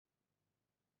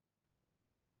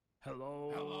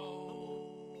Hello. Hello.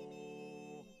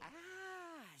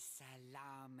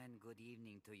 Salam and good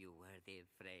evening to you, worthy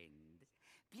friend.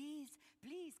 Please,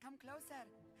 come closer.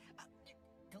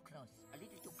 Too close, a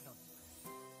little too close.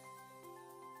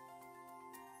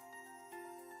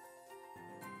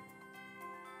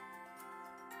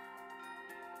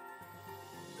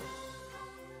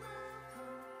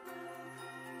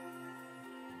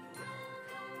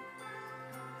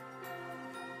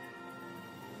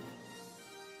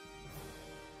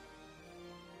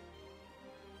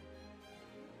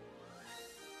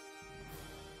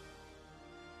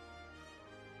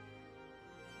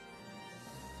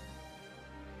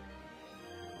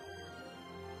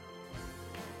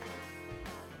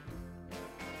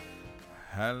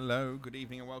 Hello, good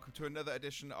evening, and welcome to another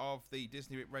edition of the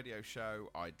Disney Week Radio Show.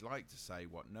 I'd like to say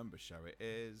what number show it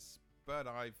is, but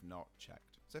I've not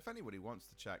checked. So if anybody wants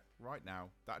to check right now,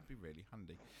 that'd be really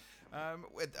handy.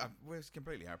 We're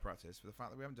completely out of practice for the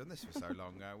fact that we haven't done this for so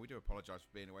long. We do apologise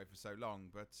for being away for so long,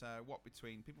 but what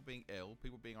between people being ill,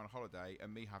 people being on holiday,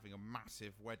 and me having a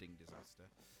massive wedding disaster,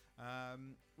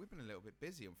 we've been a little bit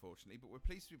busy, unfortunately, but we're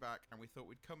pleased to be back, and we thought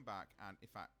we'd come back, and in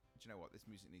fact, do you know what? This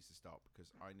music needs to stop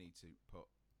because I need to put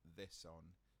this on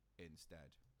instead.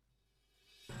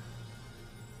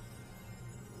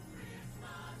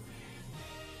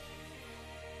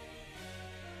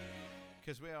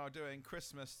 Because we are doing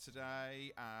Christmas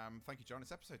today. Thank you, John.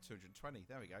 It's episode 220.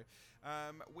 There we go.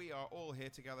 We are all here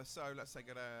together. So let's say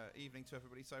good evening to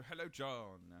everybody. So hello,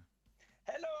 John.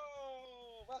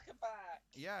 Hello. Welcome back.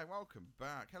 Yeah, welcome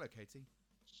back. Hello, Katie.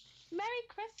 Merry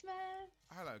Christmas.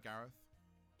 Hello, Gareth.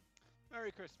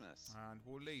 Merry Christmas. And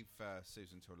we'll leave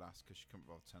Susan till last because she couldn't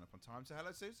bother to turn up on time. So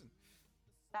hello, Susan.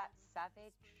 That's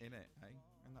savage. In it, eh?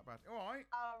 Isn't that bad? All right.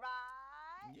 All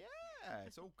right. Yeah,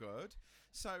 it's all good.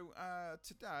 So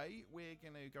today we're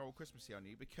going to go all Christmassy on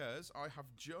you because I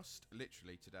have just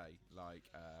literally today,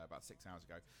 about 6 hours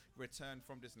ago, returned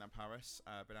from Disneyland Paris.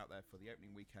 Been out there for the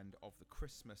opening weekend of the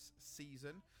Christmas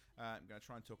season. I'm going to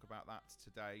try and talk about that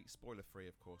today. Spoiler free,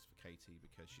 of course, for Katie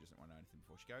because she doesn't want to know anything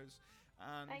before she goes.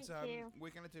 And Thank you.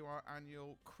 We're going to do our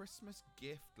annual Christmas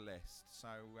gift list. So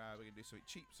we're going to do something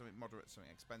cheap, something moderate, something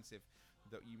expensive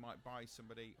that you might buy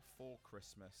somebody for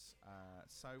Christmas.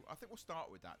 So I think we'll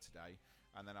start with that today,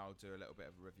 and then I'll do a little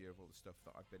bit of a review of all the stuff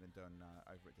that I've been and done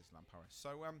over at Disneyland Paris.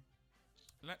 So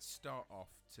let's start off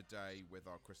today with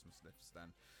our Christmas list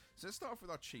then. So let's start off with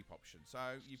our cheap option.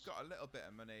 So you've got a little bit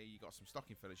of money, you've got some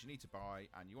stocking fillers you need to buy,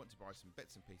 and you want to buy some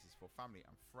bits and pieces for family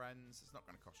and friends. It's not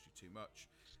going to cost you too much.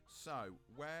 So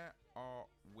where are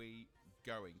we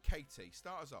going? Katie,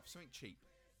 start us off, something cheap.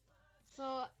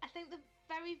 So I think the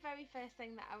very, very first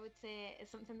thing that I would say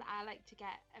is something that I like to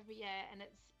get every year, and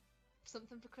it's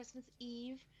something for Christmas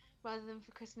Eve rather than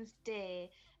for Christmas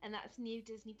Day, and that's new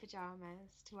Disney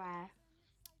pajamas to wear.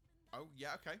 Oh,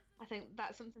 yeah, okay. I think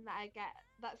that's something that I get.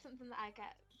 That's something that I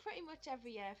get pretty much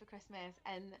every year for Christmas,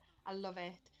 and I love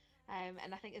it.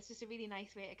 And I think it's just a really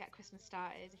nice way to get Christmas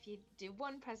started. If you do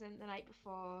one present the night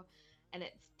before, and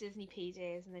it's Disney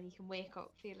PJs, and then you can wake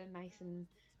up feeling nice and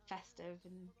festive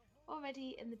and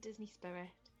already in the Disney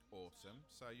spirit. Awesome.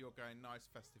 So you're going nice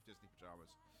festive Disney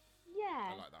pajamas.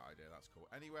 Yeah. I like that idea. That's cool.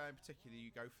 Anywhere in particular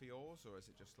you go for yours, or is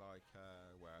it just like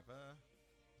wherever?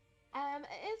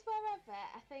 It is wherever.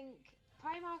 I think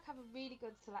Primark have a really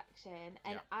good selection,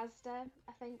 and Yeah. Asda,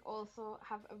 I think, also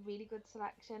have a really good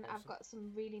selection. Awesome. I've got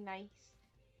some really nice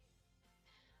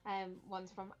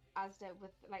ones from Asda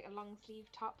with like a long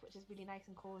sleeve top, which is really nice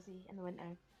and cozy in the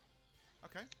winter.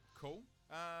 Okay, cool.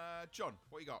 John,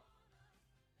 what you got?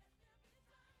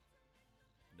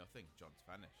 Nothing. John's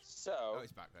vanished. So, Oh,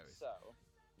 he's back. There he is. So,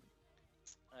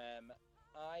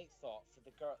 I thought for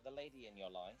the lady in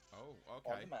your life, Oh, or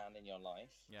okay. the man in your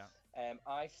life, Yeah.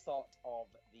 I've thought of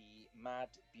the Mad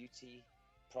Beauty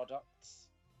products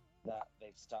that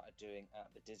they've started doing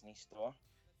at the Disney store.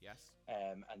 Yes.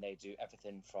 And they do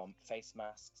everything from face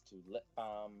masks to lip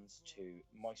balms to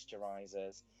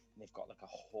moisturizers. And they've got like a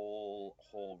whole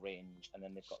range, and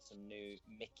then they've got some new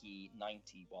Mickey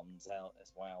 90 ones out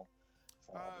as well.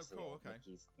 For obviously cool, okay.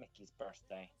 Mickey's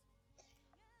birthday.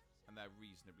 And they're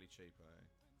reasonably cheap, are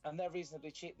they? And they're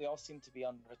reasonably cheap. They all seem to be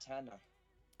under a tenner.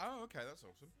 Oh, okay. That's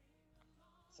awesome.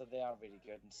 So they are really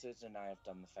good. And Susan and I have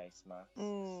done the face mask.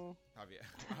 Have you?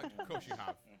 Of course you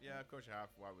have. Yeah, of course you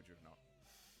have. Why would you have not?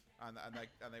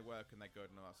 And they work and they're good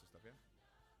and all that sort of stuff. Yeah.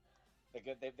 They're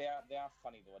good. They are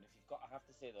funny though. And I have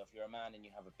to say though, if you're a man and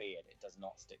you have a beard, it does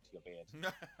not stick to your beard.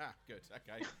 Good.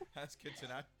 Okay. That's good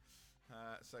to know.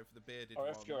 So for the bearded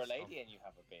Or ones, if you're a lady and you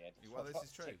have a beard, well, this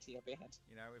is true. stick to your beard.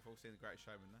 You know, we've all seen The Great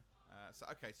Showman there. So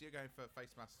you're going for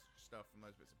face mask stuff and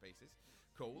those bits and pieces.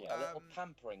 Cool. Yeah, a little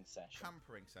pampering session.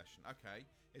 Pampering session. Okay.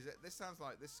 This sounds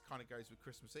like this kind of goes with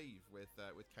Christmas Eve with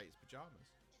Kate's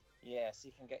pajamas. Yeah, so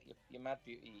you can get your Mad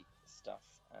Beauty stuff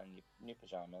and your new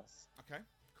pajamas. Okay.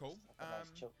 Cool. Like a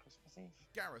nice chill Christmas Eve.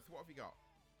 Gareth, what have you got?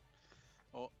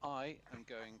 Well, I am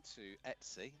going to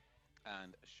Etsy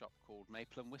and a shop called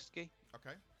Maple and Whiskey.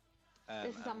 Okay.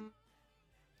 This is on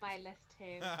my list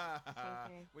too. It's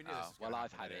okay. We knew this was well, gonna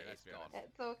I've happen, had it. let's It's be gone. honest.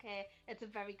 It's okay. It's a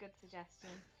very good suggestion.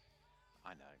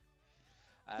 I know.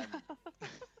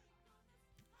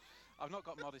 I've not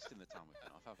got modest in the time we've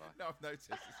been off, have I? No, I've noticed.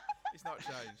 It's not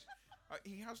changed.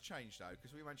 He has changed though,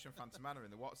 because we mentioned Phantom Manor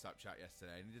in the WhatsApp chat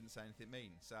yesterday, and he didn't say anything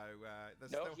mean. So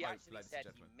there's No, still he hope, actually ladies said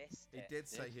and he gentlemen. missed He it. did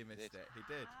say he He missed did. it. He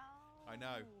did. I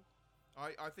know.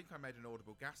 I think I made an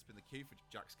audible gasp in the queue for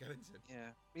Jack Skellington.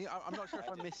 Yeah. I'm not sure if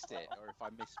I missed it or if I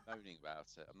missed moaning about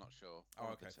it. I'm not sure.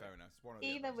 Oh, okay, fair enough. It's one of the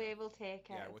Either others. way, we'll take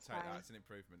it. Yeah, we'll it's take fine. that. It's an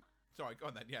improvement. Sorry, go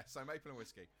on then. Yeah, so Maple and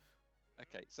Whiskey.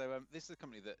 Okay, so this is a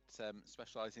company that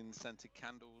specialises in scented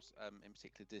candles, in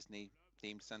particular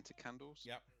Disney-themed scented candles.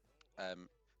 Yep.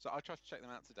 So I tried to check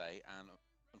them out today, and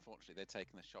unfortunately they're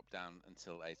taking the shop down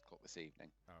until 8 o'clock this evening.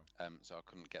 Oh. So I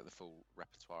couldn't get the full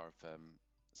repertoire of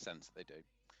scents that they do.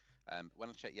 When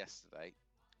I checked yesterday,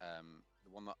 the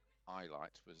one that I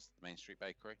liked was the Main Street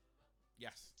Bakery.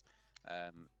 Yes.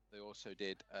 They also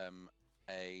did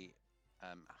a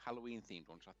Halloween-themed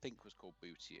one, which I think was called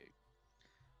Boo to You.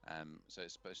 So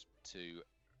it's supposed to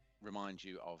remind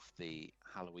you of the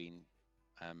Halloween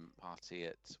party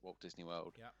at Walt Disney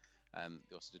World. Yeah.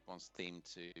 They also did one themed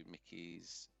to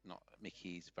Mickey's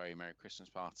Very Merry Christmas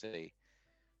Party.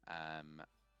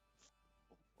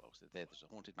 What was it there? There's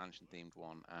a Haunted Mansion themed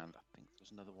one, and I think there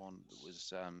was another one that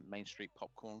was Main Street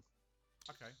Popcorn.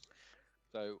 Okay.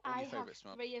 So all I your have favourite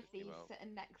smells. 3 of Disney these World.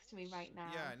 sitting next to me right now.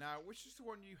 Yeah. Now, which is the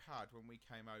one you had when we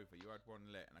came over? You had one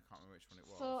lit, and I can't remember which one it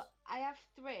was. So I have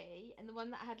 3, and the one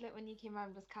that I had lit when you came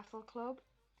around was Castle Club,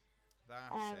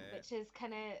 That's it. which is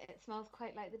it smells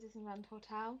quite like the Disneyland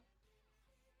Hotel.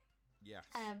 Yes.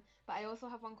 But I also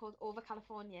have one called Over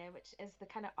California, which is the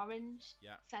kind of orange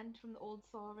Yeah. scent from the old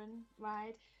Soarin'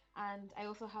 ride, and I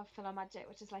also have Philo Magic,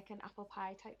 which is like an apple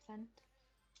pie type scent.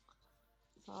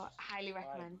 So highly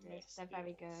recommended. missed They're the very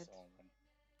old good. Soarin'.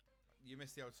 You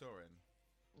missed the old Soarin'?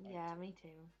 Yeah, me too.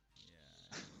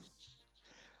 Yeah.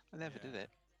 I never Yeah. did it.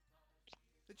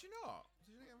 Did you not?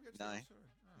 Did you ever go to No. the old Soarin'?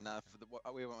 Oh, No,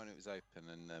 okay. we went when it was open,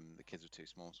 and the kids were too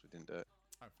small, so we didn't do it.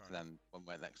 Oh, fair So enough. then when we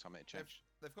went next time, it changed.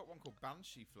 They've got one called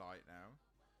Banshee Flight now.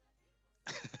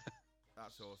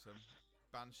 That's awesome.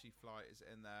 Banshee Flight is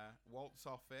in there. Walt's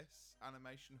Office,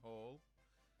 Animation Hall.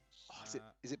 Oh,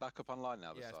 is it back up online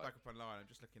now? The Yeah, it's site? back up online. I'm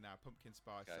just looking now. Pumpkin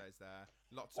Spice Okay. says there.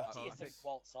 Lots What of do you huts. think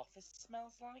Walt's office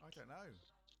smells like? I don't know.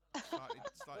 Slightly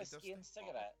Whiskey dusty. and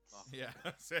cigarettes. Oh. Yeah,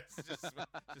 so it's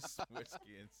just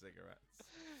whiskey and cigarettes.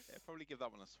 Yeah, probably give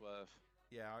that one a swerve.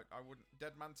 Yeah, I wouldn't.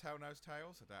 Dead Man Tell Knows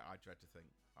Tales. I dread to think.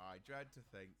 I dread to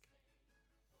think.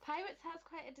 Pirates has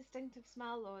quite a distinctive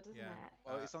smell, though, doesn't Yeah. it?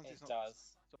 Well, Uh, as long as It it's not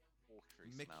does.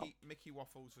 watery smell. Mickey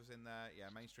Waffles was in there. Yeah,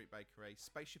 Main Street Bakery.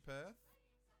 Spaceship Earth.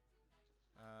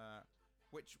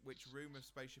 Which room of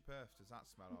Spaceship Earth does that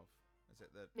smell of? Is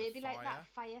it the Maybe fire? like that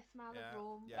fire smell Yeah, of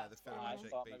Rome. yeah, the That's Phil what I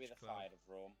Magic thought Beach maybe the Club. Fire of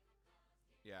Rome.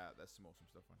 Yeah, there's some awesome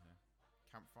stuff on here.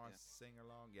 Campfire Yeah. sing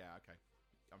along. Yeah, okay,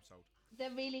 I'm sold.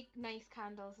 They're really nice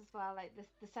candles as well. Like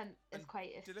the scent is And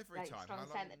quite a delivery like, time, strong how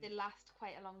scent. long- They last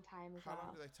quite a long time as How well.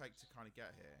 long do they take to kind of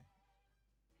get here?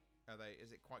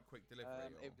 Is it quite quick delivery?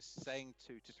 or? It was saying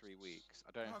 2 to 3 weeks.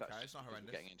 I don't know if Okay, that's it's not just because we're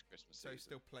horrendous. getting into Christmas So season.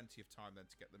 still plenty of time then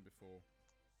to get them before.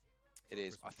 It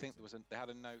is. I Christmas think season. they had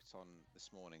a note on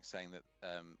this morning saying that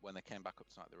when they came back up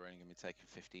tonight, they were only going to be taking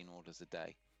 15 orders a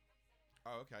day.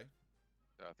 Oh, okay.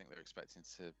 So I think they're expecting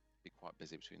to be quite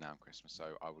busy between now and Christmas.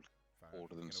 So I would Fair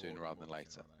Order enough. them Gonna sooner order rather them than all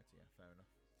sooner later. rather than Yeah, fair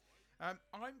enough.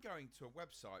 I'm going to a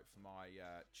website for my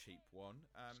cheap one.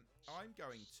 I'm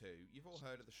going to. You've all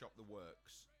heard of the shop The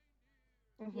Works.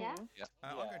 Yeah.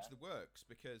 I'm going Yeah. to The Works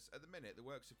because at the minute The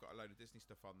Works have got a load of Disney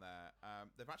stuff on there.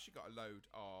 They've actually got a load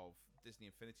of Disney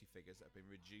Infinity figures that have been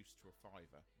reduced to a £5,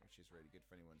 which is really good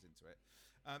for anyone's into it.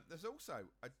 There's also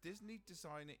a Disney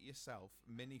Design It Yourself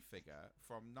minifigure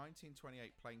from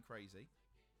 1928 Plain Crazy,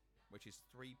 which is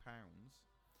 £3.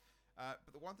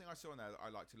 But the one thing I saw in there that I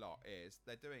liked a lot is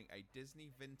they're doing a Disney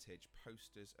Vintage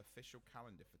Posters official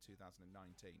calendar for 2019.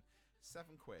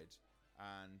 £7.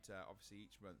 And obviously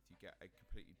each month you get a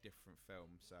completely different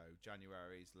film. So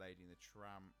January is Lady and the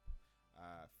Tramp.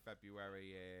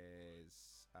 February is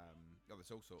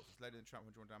there's all sorts. There's Lady and the Tramp,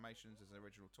 101 Dalmatians. There's an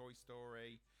original Toy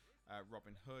Story.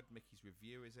 Robin Hood, Mickey's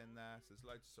Review is in there. So there's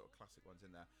loads of sort of classic ones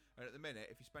in there. And at the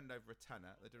minute, if you spend over a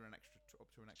tenner, they're doing up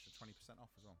to an extra 20%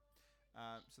 off as well.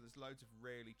 So there's loads of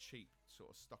really cheap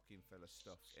sort of stocking filler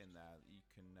stuff in there that you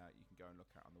can go and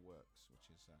look at on the works, which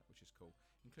is cool.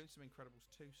 Including some Incredibles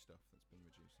 2 stuff that's been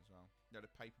reduced as well.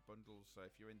 The paper bundles. So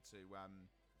if you're into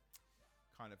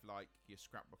kind of like your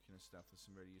scrapbooking and stuff, there's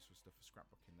some really useful stuff for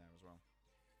scrapbooking there as well.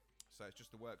 So it's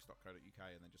just theworks.co.uk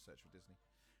and then just search for Disney.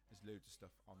 There's loads of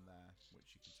stuff on there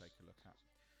which you can take a look at.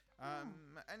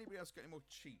 Anybody else got any more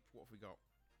cheap? What have we got?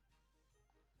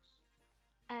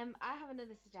 I have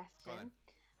another suggestion.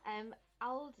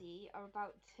 Aldi are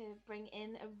about to bring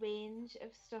in a range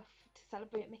of stuff to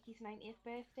celebrate Mickey's 90th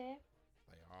birthday.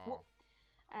 They are.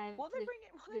 What are they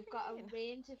bringing? They've got a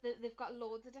range of. They've got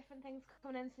loads of different things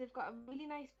coming in. So they've got a really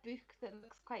nice book that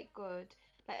looks quite good,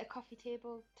 like a coffee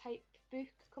table type book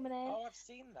coming in. Oh, I've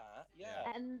seen that.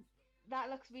 Yeah. And that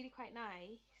looks really quite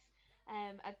nice.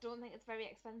 I don't think it's very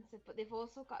expensive, but they've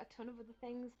also got a ton of other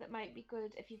things that might be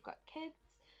good if you've got kids.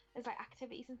 There's like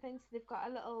activities and things. So they've got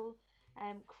a little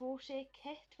crochet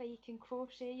kit where you can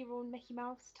crochet your own Mickey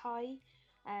Mouse toy.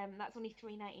 That's only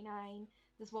 $3.99.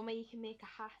 There's one where you can make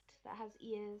a hat that has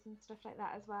ears and stuff like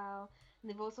that as well. And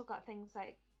they've also got things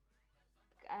like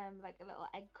a little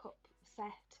egg cup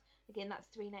set. Again, that's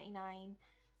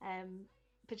 $3.99.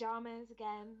 Pajamas,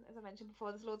 again, as I mentioned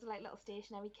before, there's loads of like little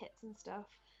stationery kits and stuff.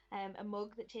 A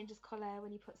mug that changes colour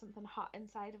when you put something hot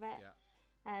inside of it.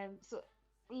 Yeah. So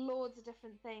loads of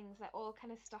different things, like all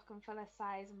kind of stock and filler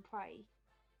size and price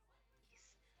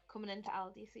coming into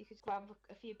Aldi, so you could grab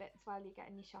a few bits while you're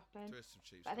getting your shopping. There is some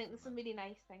cheap But I stuff think in there's some there. really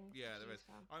nice things. Yeah, to there choose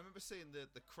is. from. I remember seeing the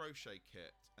crochet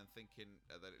kit and thinking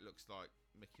that it looks like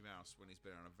Mickey Mouse when he's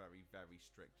been on a very, very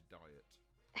strict diet.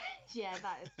 Yeah,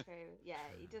 that is true. Yeah,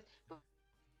 he does.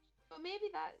 But maybe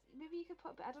you could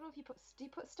put. I don't know if do you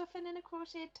put stuff in a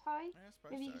crocheted toy? Yeah, I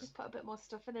suppose Maybe you so. could just put a bit more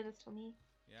stuff in his tummy.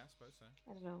 Yeah, I suppose so.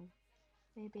 I don't know.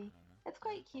 Maybe. Yeah, It's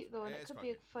quite cute though, and Yeah, it it's could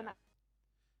quite be a cute, fun yeah.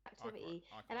 activity.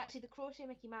 I quite And like actually, the crochet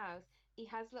Mickey Mouse, he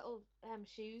has little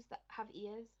shoes that have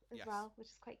ears as Yes. well, which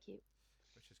is quite cute.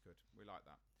 which is good. We like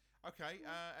that. Okay,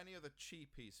 any other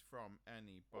cheapies from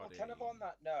anybody? Well, kind of on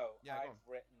that note, Yeah, go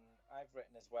I've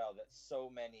written as well that so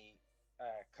many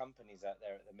companies out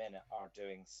there at the minute are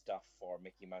doing stuff for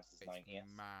Mickey Mouse's It's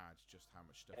 90th. mad just how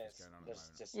much stuff is going on at the There's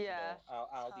moment. just, Yeah,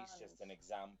 Aldi's just tons. an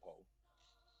example.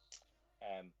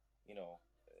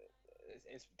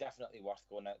 It's definitely worth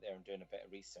going out there and doing a bit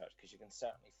of research, because you can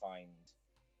certainly find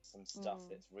some stuff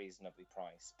that's reasonably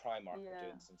priced. Primark are Yeah.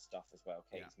 doing some stuff as well.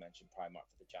 Yeah. Katie's mentioned Primark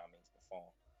for the jammies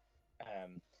before.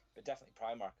 But definitely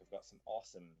Primark have got some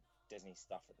awesome Disney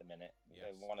stuff at the minute.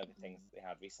 Yes. One of the things they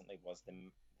had recently was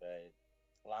the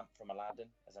lamp from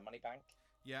Aladdin as a money bank.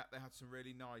 Yeah, they had some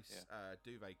really nice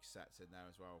duvet sets in there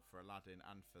as well for Aladdin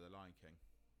and for the Lion King.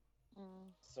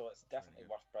 So it's really definitely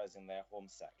good. worth browsing their home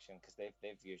section, because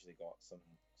they've usually got some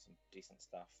decent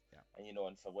stuff. Yeah. And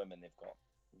and for women they've got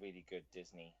really good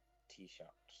Disney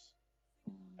t-shirts.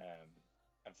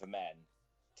 And for men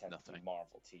tend to be Nothing.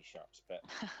 Marvel t-shirts, but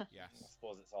Yes. I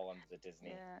suppose it's all under the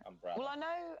Disney Yeah. umbrella. Well, I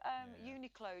know Yeah.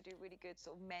 Uniqlo do really good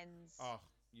sort of men's. Oh,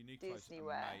 Uniqlo's Disney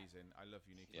wear. amazing. I love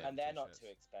Uniqlo. Yeah. And they're not t-shirts. too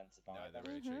expensive No, either. they're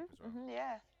really cheap as well.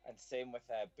 Yeah. And same with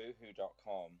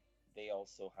Boohoo.com. They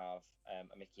also have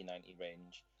a Mickey 90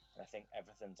 range, and I think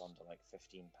everything's under like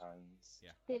 £15.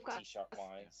 Yeah. They've got T-shirt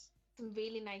wise. some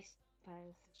really nice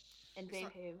jumpers in It's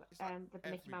like- Boohoo, it's like with the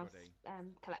Mickey Mouse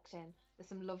everybody. collection. There's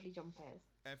some lovely jumpers.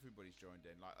 Everybody's joined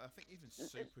in. Like I think even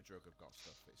Superdrug have got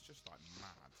stuff. It's just like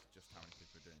mad, just how many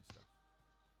people are doing stuff.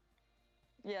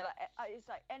 Yeah, it's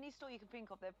like any store you can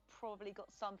think of, they've probably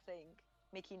got something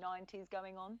Mickey 90s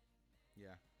going on,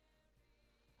 Yeah,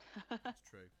 it's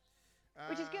true.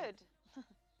 which is good.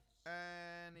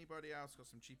 Anybody else got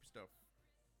some cheaper stuff?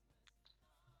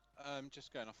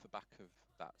 Just going off the back of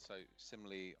that, so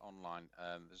similarly online,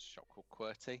 there's a shop called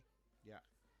QWERTY. Yeah.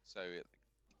 So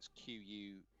it's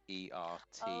QUERTY.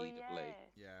 Oh yeah.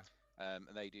 Yeah. And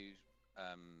they do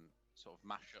sort of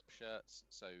mashup shirts,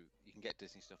 so you can get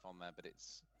Disney stuff on there, but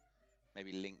it's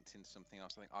maybe linked into something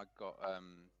else. I think I got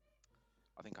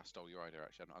I think I stole your idea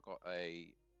actually. I got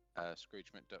a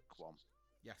Scrooge McDuck one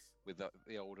Yes. with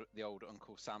the old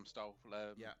Uncle Sam style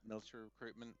Yeah. military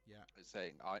recruitment. Yeah. It's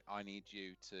saying I need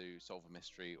you to solve a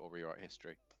mystery or rewrite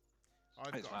history.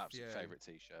 I've It's got my a absolute few. favourite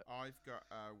T-shirt. I've got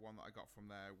one that I got from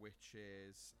there, which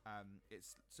is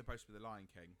it's supposed to be the Lion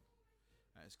King.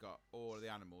 And it's got all of the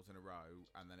animals in a row,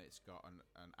 and then it's got an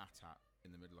AT-AT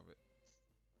in the middle of it,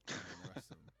 and then the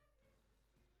rest of them.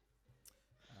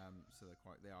 So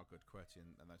they are good. QWERTY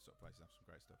and those sort of places have some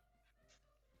great stuff.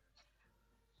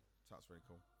 So that's really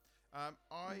cool.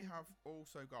 I have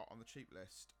also got on the cheap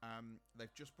list.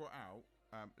 They've just brought out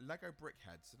Lego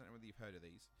Brickheads. I don't know whether you've heard of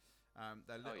these.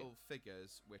 They're little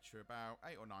figures which are about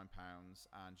 £8 or £9,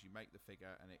 and you make the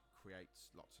figure, and it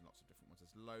creates lots and lots of different ones.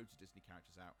 There's loads of Disney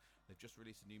characters out. They've just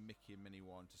released a new Mickey and Minnie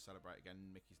one to celebrate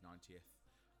again Mickey's 90th.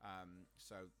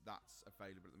 So that's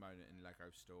available at the moment in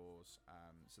Lego stores.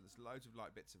 So there's loads of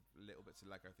little bits of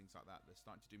Lego, things like that. They're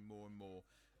starting to do more and more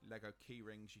Lego key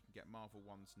rings. You can get Marvel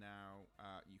ones now.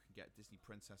 You can get Disney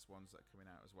Princess ones that are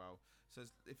coming out as well. So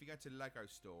if you go to Lego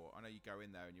store, I know you go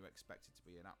in there and you expect it to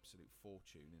be an absolute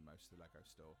fortune in most of the Lego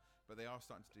store, but they are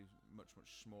starting to do much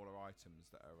smaller items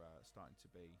that are starting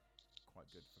to be quite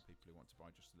good for people who want to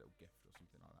buy just a little gift or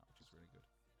something like that, which is really good.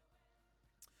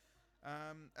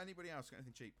 Anybody else got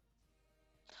anything cheap?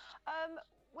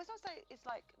 Was I say it's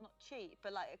like not cheap,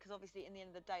 but like because obviously in the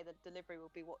end of the day the delivery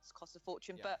will be what's cost a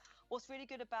fortune. Yeah. But what's really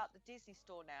good about the Disney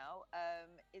store now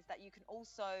is that you can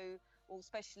also, well,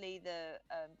 especially the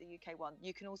UK one,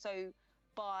 you can also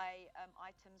buy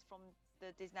items from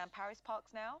the Disneyland Paris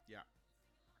parks now. Yeah.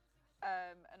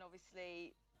 And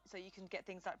obviously, so you can get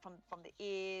things like from the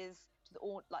ears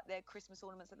to like their Christmas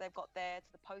ornaments that they've got there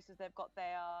to the posters they've got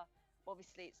there.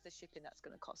 Obviously, it's the shipping that's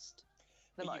going to cost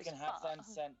the most. You can have them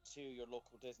sent to your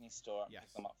local Disney store and pick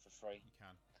them up for free. You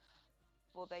can.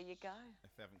 Well, there you go.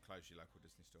 If they haven't closed your local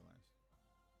Disney store, that is.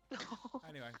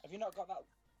 Anyway. Have you not got that?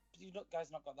 Guys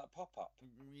not got that pop-up?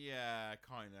 Yeah,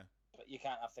 kind of. But you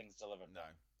can't have things delivered. No.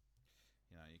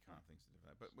 You can't have things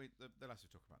delivered. But the less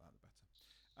we talk about that, the better.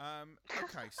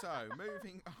 Okay, so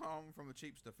moving on from the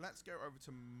cheap stuff, let's go over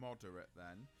to moderate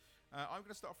then. I'm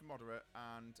going to start off with moderate,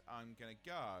 and I'm going to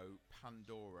go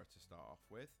Pandora to start off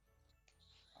with.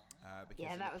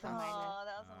 Yeah, that was on my list. Oh,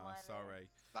 that was on my list. Sorry.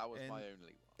 That was my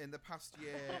only one. In the past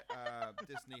year,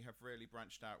 Disney have really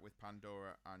branched out with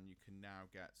Pandora, and you can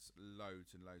now get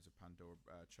loads and loads of Pandora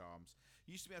charms.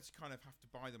 You used to be able to kind of have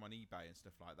to buy them on eBay and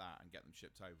stuff like that and get them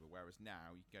shipped over, whereas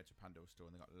now you can go to a Pandora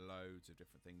store and they've got loads of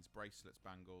different things: bracelets,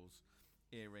 bangles,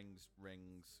 earrings,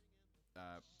 rings,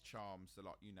 charms, the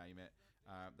lot, you name it.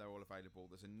 They're all available.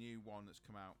 There's a new one that's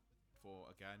come out for,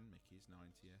 again, Mickey's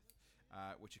 90th.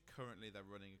 Which are currently they're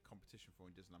running a competition for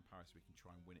in Disneyland Paris. We can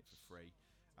try and win it for free.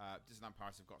 Disneyland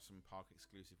Paris have got some park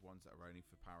exclusive ones that are only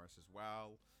for Paris as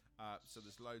well. So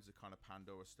there's loads of kind of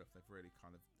Pandora stuff. They've really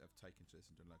kind of have taken to this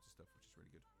and done loads of stuff, which is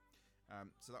really good.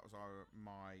 So that was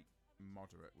my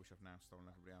moderate, which I've now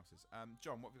stolen everybody else's.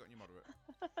 John, what have you got in your moderate?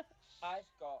 I've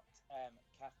got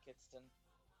Kath Kidston.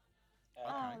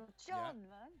 Oh, John,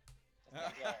 man.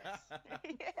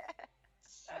 Yeah.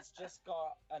 She's just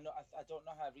got. I don't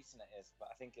know how recent it is,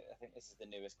 but I think this is the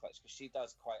newest collection because she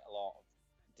does quite a lot of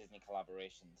Disney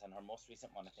collaborations, and her most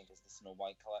recent one I think is the Snow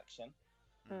White collection.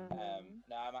 Mm-hmm.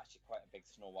 Now I'm actually quite a big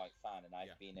Snow White fan, and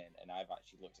I've been in and I've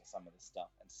actually looked at some of the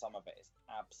stuff, and some of it is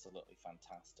absolutely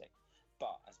fantastic.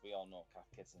 But as we all know,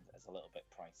 Kath Kidston is a little bit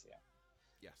pricier.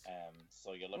 Yes.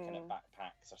 So you're looking at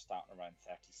backpacks are starting around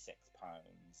 £36,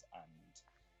 and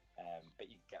but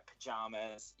you can get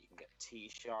pajamas, you can get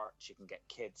t-shirts, you can get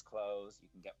kids' clothes, you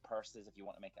can get purses if you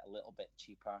want to make it a little bit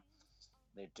cheaper.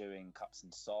 They're doing cups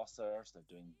and saucers, they're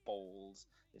doing bowls.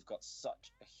 They've got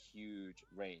such a huge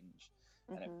range,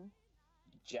 and it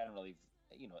generally,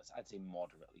 it's, I'd say,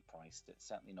 moderately priced. It's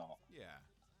certainly not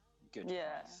good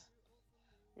price.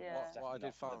 Yeah. What I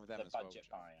did find with them as well, budget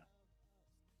buyer.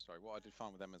 Sorry, what I did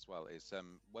find with them as well is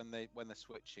when they're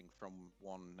switching from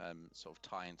one sort of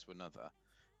tie-in to another,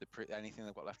 anything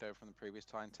they've got left over from the previous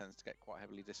tie-in tends to get quite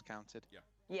heavily discounted. Yeah,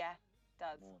 it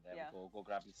does. Oh, there we go. Go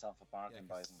grab yourself a bargain,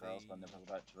 boys and girls, when they're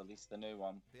about to release the new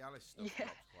one. The Alice stuff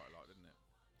dropped quite a lot, didn't it?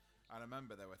 And I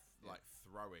remember they were like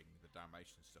throwing the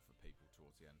Dalmatian stuff at people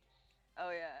towards the end. Oh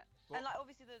yeah, and like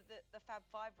obviously the Fab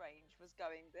 5 range was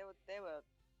going. They were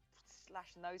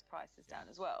slashing those prices down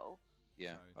as well.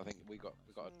 Yeah, So I think we got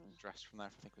a dress from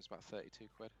there. I think it was about £32.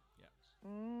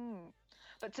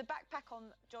 But to backpack on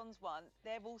John's one,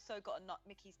 they've also got a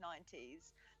Mickey's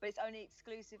 90s, but it's only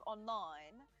exclusive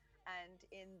online and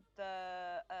in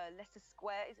the Leicester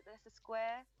Square. Is it the Leicester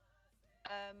Square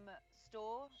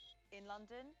store in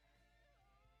London?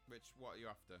 What are you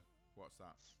after? What's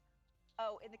that?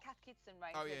 Oh, in the Kath Kidston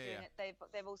range. Oh, doing it.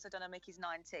 They've also done a Mickey's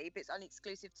 90, but it's only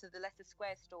exclusive to the Leicester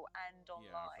Square store and online.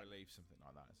 Yeah, I believe something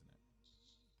like that, isn't it?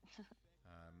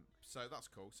 So that's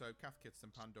cool. So Kath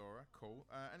Kidston, Pandora, cool.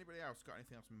 Anybody else got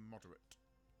anything else moderate?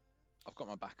 I've got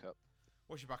my backup.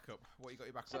 What's your backup? What you got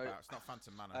your backup about? It's not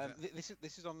Phantom Manor, is it?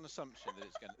 This is on an assumption that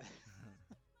it's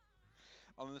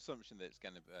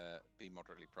going to be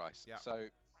moderately priced. Yeah. So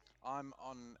I'm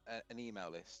on an email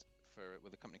list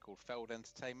with a company called Feld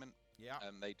Entertainment. Yeah.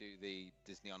 And they do the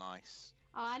Disney on Ice.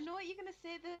 Oh, I know what you're going to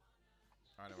say.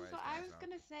 I know This where is he's what I going was as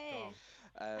gonna well. say.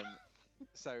 Go on.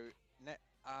 So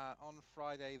on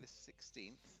Friday the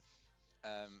 16th,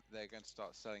 they're going to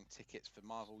start selling tickets for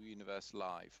Marvel Universe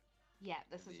Live. Yeah,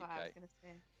 this in is the what I was UK. gonna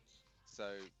say.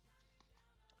 So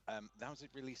that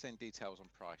wasn't released any details on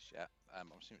price yet. I'm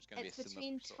assuming it's going to be It's a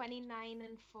similar between sort of- £29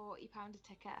 and £40 a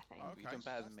ticket, I think. Oh, You've okay, done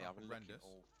better that's than me. not I've been looking horrendous.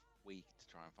 all week to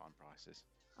try and find prices.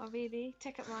 Oh really?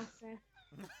 Ticketmaster.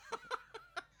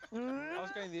 I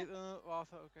was going I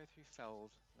thought I'd go through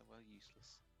Feld. They were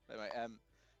useless. Anyway,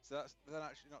 so they're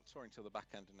actually not touring till the back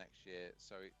end of next year.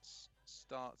 So it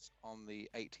starts on the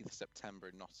 18th of September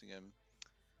in Nottingham.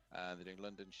 They're doing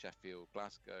London, Sheffield,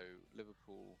 Glasgow,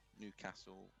 Liverpool,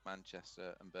 Newcastle,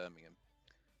 Manchester, and Birmingham.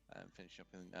 Finishing up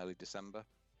in early December.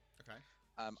 Okay.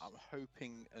 I'm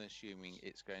hoping and assuming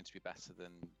it's going to be better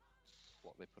than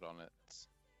what they put on at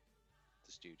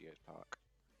the Studios Park.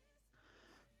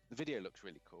 The video looks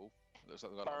really cool. It looks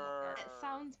like they've got a lot more It characters.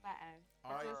 sounds better.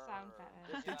 I- It does sound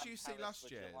better. Did you see Paris, last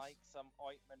would year's? you like some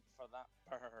ointment for that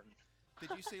burn?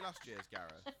 Did you see last year's,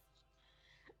 Gareth?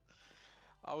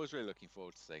 I was really looking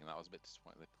forward to seeing that. I was a bit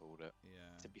disappointed they pulled it.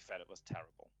 Yeah. To be fair, it was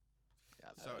terrible.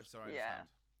 Yeah, Sorry. I Yeah. understand.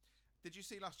 Did you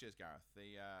see last year's, Gareth?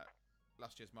 The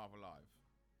last year's Marvel Live?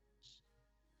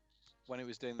 when it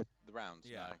was doing the rounds.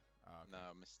 Yeah. No, Oh, okay. no,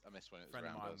 I missed when it A was friend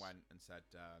of around mine us. went and said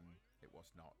it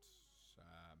was not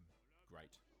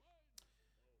great.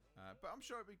 But I'm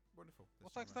sure it'd be wonderful. this Well,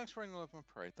 time thanks for ringing up my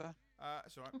parade there. around.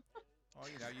 It's all right. Oh,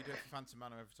 you know, you do it for Phantom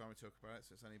Manor every time we talk about it,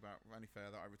 so it's only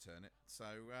fair that I return it. So,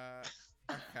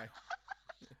 okay.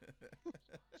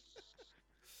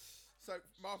 So,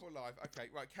 Marvel Live. Okay,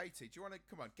 right, Katie, do you want to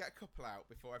come on, get a couple out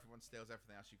before everyone steals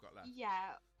everything else you've got left?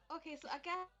 Yeah. Okay, so I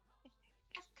guess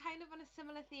kind of on a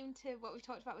similar theme to what we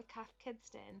talked about with Kath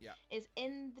Kidston. Yeah. Is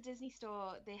in the Disney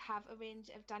store they have a range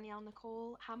of Danielle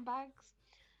Nicole handbags,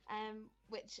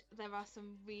 which there are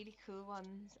some really cool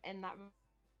ones in that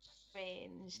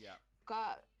range. Yeah.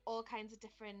 Got all kinds of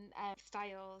different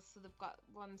styles. So they've got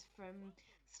ones from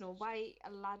Snow White,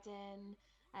 Aladdin,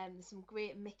 there's some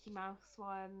great Mickey Mouse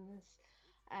ones.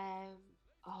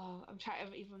 I'm trying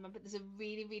to even remember. There's a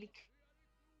really, really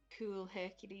cool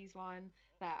Hercules one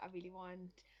that I really want.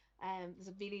 There's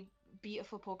a really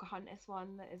beautiful Pocahontas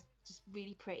one that is just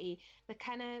really pretty.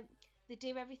 They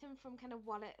do everything from kind of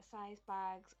wallet-sized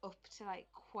bags up to like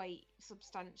quite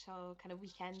substantial kind of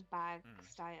weekend bag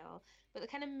style. But the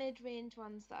kind of mid-range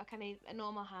ones that are kind of a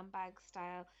normal handbag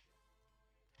style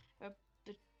are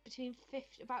between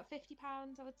about £50,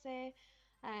 I would say.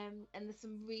 And there's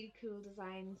some really cool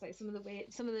designs, like some of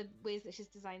the ways that she's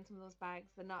designed some of those bags.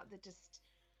 They're just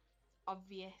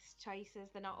obvious choices.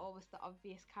 They're not always the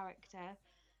obvious character,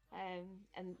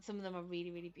 and some of them are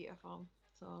really, really beautiful.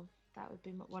 So that would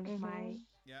be one of my.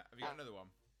 Yeah. Have you got another one?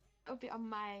 It would be on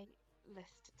my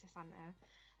list to Santa.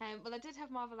 Well, I did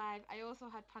have Marvel Live. I also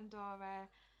had Pandora.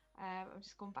 I'm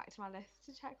just going back to my list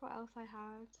to check what else I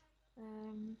had.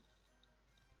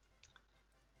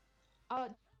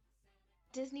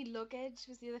 Disney luggage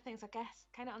was the other thing. So I guess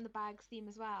kind of on the bags theme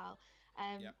as well.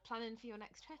 Planning for your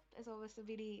next trip is always a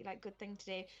really good thing to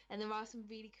do. And there are some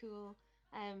really cool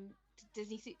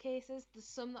Disney suitcases. There's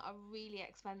some that are really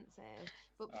expensive,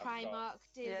 but Primark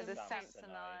do Yeah, them the for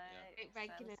Samsonite.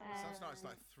 regular. Sounds like it's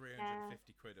like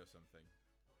 350 quid or something.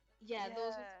 Yeah, those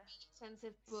ones Yeah. are really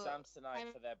expensive, but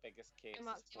Samsonite for their biggest case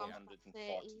Primark is do one for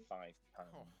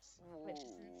 £445. which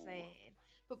is insane.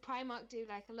 But Primark do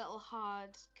like a little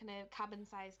hard kind of cabin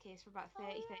size case for about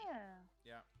 30,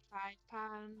 Yeah.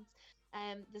 £35.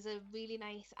 There's a really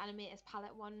nice animators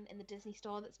palette one in the Disney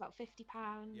store that's about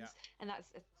 £50. Yeah. And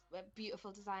that's a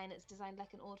beautiful design. It's designed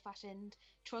like an old-fashioned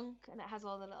trunk, and it has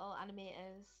all the little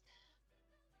animators,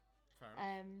 Fair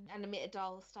enough. animated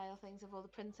doll style things of all the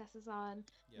princesses on.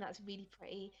 Yeah. And that's really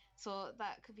pretty. So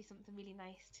that could be something really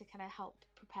nice to kind of help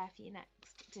prepare for your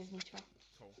next Disney trip.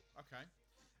 Cool. Okay.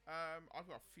 I've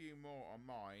got a few more on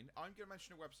mine. I'm going to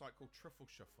mention a website called Truffle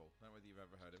Shuffle. I don't know whether you've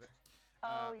ever heard of it.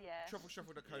 Oh, yeah.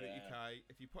 Truffleshuffle.co.uk.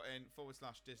 If you put in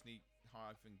 /Disney-gifts,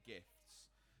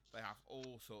 they have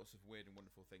all sorts of weird and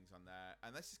wonderful things on there.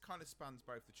 And this kind of spans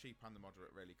both the cheap and the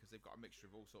moderate, really, because they've got a mixture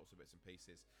of all sorts of bits and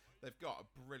pieces. They've got a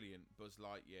brilliant Buzz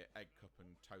Lightyear egg cup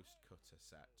and toast cutter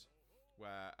set,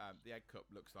 where the egg cup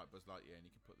looks like Buzz Lightyear, and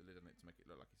you can put the lid on it to make it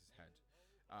look like it's his head.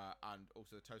 And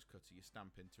also the toast cutter, you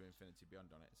stamp into Infinity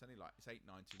Beyond on it. It's only it's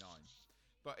 $8.99.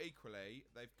 But equally,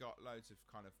 they've got loads of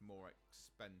kind of more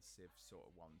expensive sort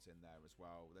of ones in there as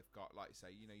well. They've got, like you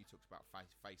say, you talked about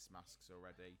face masks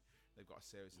already. They've got a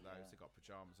series of those. They've got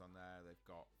pajamas on there. They've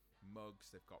got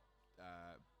mugs. They've got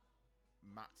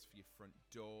mats for your front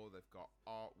door. They've got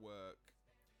artwork.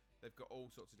 They've got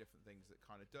all sorts of different things that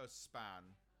kind of does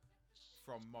span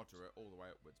from moderate all the way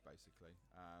upwards, basically.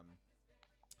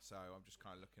 So I'm just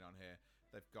kind of looking on here.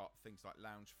 They've got things like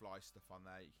Loungefly stuff on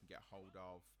there you can get hold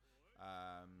of.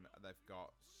 They've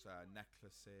got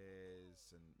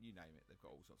necklaces and you name it. They've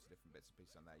got all sorts of different bits and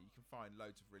pieces on there. You can find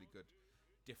loads of really good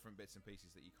different bits and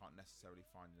pieces that you can't necessarily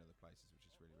find in other places, which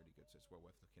is really, really good. So it's well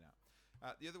worth looking at.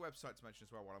 The other website to mention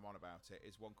as well while I'm on about it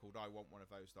is one called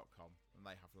iwantoneofthose.com, and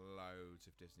they have loads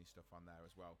of Disney stuff on there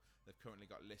as well. They've currently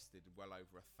got listed well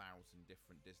over 1,000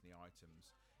 different Disney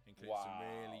items, including some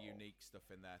really unique stuff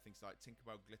in there. Things like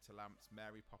Tinkerbell glitter lamps,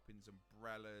 Mary Poppins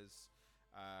umbrellas,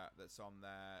 that's on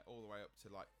there, all the way up to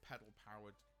like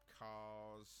pedal-powered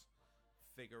cars,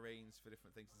 figurines for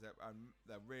different things.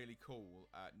 They're really cool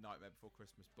Nightmare Before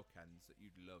Christmas bookends that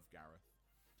you'd love, Gareth.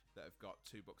 That have got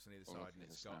 2 books on either side,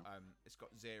 and it's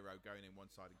got 0 going in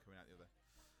one side and coming out the other.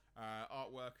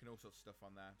 Artwork and all sorts of stuff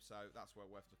on there, so that's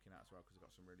well worth looking at as well because they've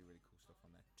got some really, really cool stuff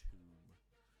on there too.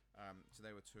 So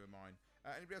they were 2 of mine.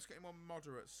 Anybody else got any more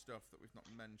moderate stuff that we've not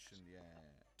mentioned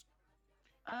yet?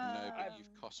 No, but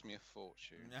you've cost me a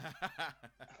fortune. Yeah,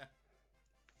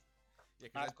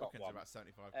 because those bookends are about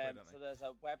 75 quid, aren't they? So there's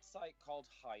a website called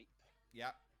Hype.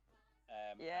 Yeah.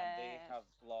 And they have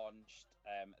launched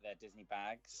their Disney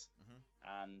bags,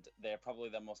 and they're probably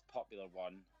the most popular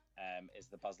one is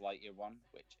the Buzz Lightyear one,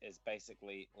 which is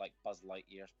basically like Buzz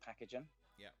Lightyear's packaging.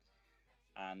 Yeah.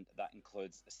 And that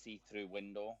includes a see-through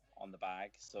window on the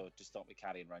bag, so just don't be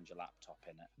carrying around your laptop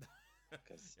in it,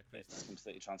 because it's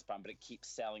completely transparent. But it keeps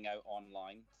selling out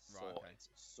online, so it's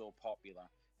so popular,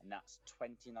 and that's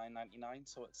 $29.99.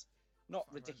 So it's not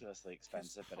ridiculously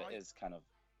expensive, but it is kind of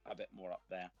a bit more up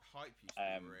there. Hype used to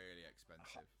be really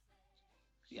expensive.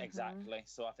 Yeah, exactly.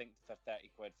 So I think for 30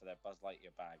 quid for their Buzz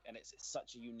Lightyear bag, and it's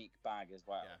such a unique bag as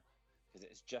well, because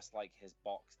it's just like his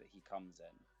box that he comes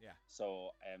in. Yeah.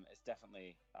 So that's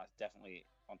definitely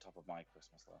on top of my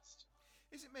Christmas list.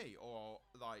 Is it me or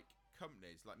like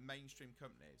companies, like mainstream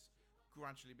companies,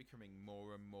 gradually becoming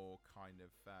more and more kind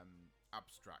of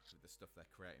abstract with the stuff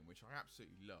they're creating, which I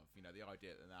absolutely love. You know, the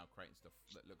idea that they're now creating stuff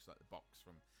that looks like the box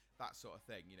from that sort of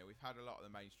thing. You know, we've had a lot of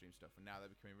the mainstream stuff, and now they're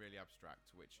becoming really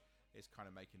abstract, which is kind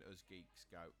of making us geeks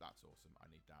go, "That's awesome! I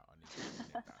need that! I need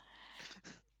that!"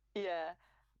 Yeah,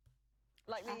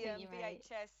 like the Right.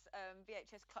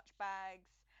 VHS clutch bags.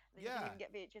 You can even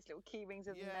get VHS little key rings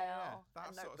of them now. That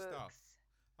and sort of notebooks. stuff.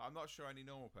 I'm not sure any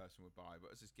normal person would buy,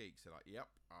 but us as geeks are like, "Yep,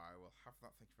 I will have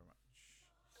that. Thank you very much."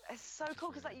 It's so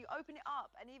cool because like you open it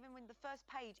up, and even when the first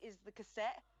page is the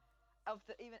cassette of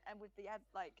the and with the ad,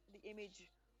 like the image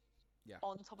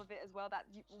on top of it as well, that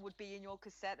would be in your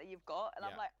cassette that you've got, and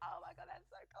I'm like, oh my god, that's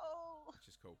so cool. Which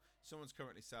is cool. Someone's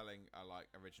currently selling like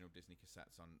original Disney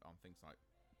cassettes on things like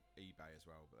eBay as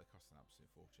well, but they cost an absolute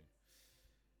fortune.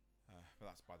 But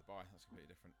that's by the by. That's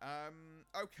completely different.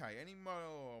 Okay, any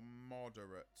more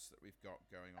moderates that we've got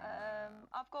going on there?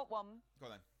 I've got one. Go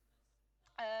on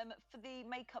then. For the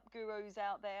makeup gurus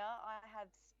out there, I have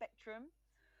Spectrum.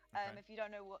 If you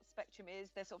don't know what Spectrum is,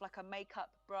 they're sort of like a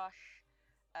makeup brush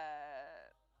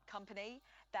company.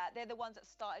 That they're the ones that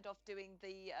started off doing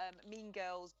the Mean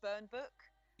Girls burn book.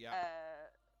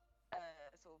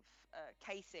 Sort of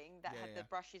casing that had the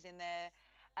brushes in there.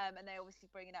 And they're obviously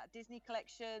bringing out Disney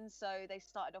collection. So they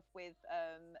started off with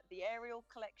the Ariel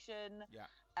collection.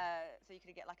 So you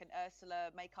could get like an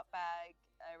Ursula makeup bag,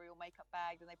 Ariel makeup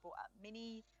bag. Then they brought out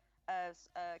mini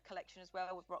collection as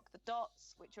well with Rock the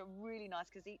Dots, which are really nice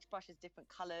because each brush has different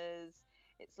colors.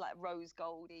 It's like rose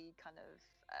goldy kind of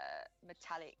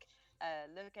metallic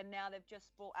look. And now they've just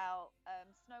brought out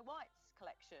Snow White's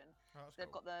collection.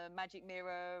 They've got the magic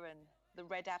mirror and the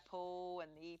red apple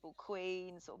and the evil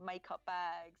queen sort of makeup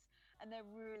bags, and they're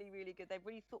really, really good. They've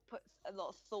really put a lot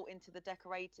of thought into the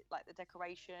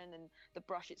decoration and the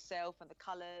brush itself and the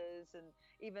colors and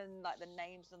even like the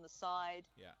names on the side.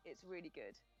 It's really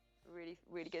good, really,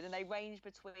 really good. And they range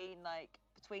between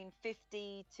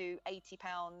 50 to 80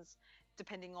 pounds,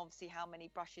 depending obviously how many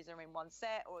brushes are in one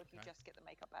set, or if you just get the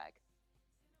makeup bag.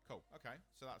 Cool. Okay,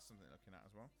 so that's something looking at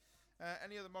as well.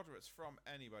 Any other moderates from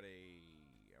anybody?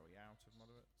 Are we out of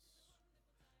moderates?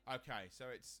 Okay, so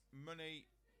it's no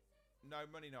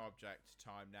object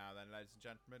time now then, ladies and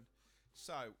gentlemen.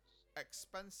 So,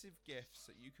 expensive gifts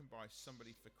that you can buy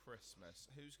somebody for Christmas.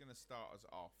 Who's going to start us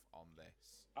off on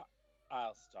this?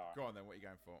 I'll start. Go on then, what are you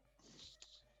going for?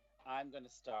 I'm going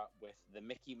to start with the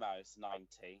Mickey Mouse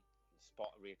 90,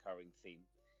 spot reoccurring theme.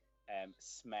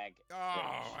 Smeg. Oh,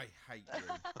 I hate you.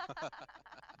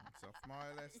 That's off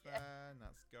my list then.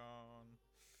 That's gone.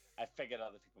 I figured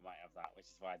other people might have that, which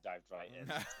is why I dived right in.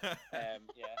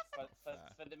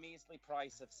 For the measly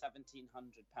price of £1,700,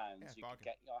 you can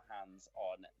get your hands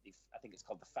on I think it's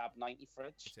called the Fab 90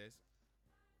 fridge. It is.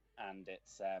 and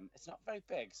it's not very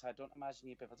big, so I don't imagine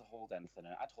you'd be able to hold anything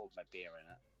in it. I'd hold my beer in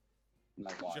it,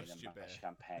 my wine Just and your my beer.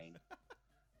 champagne.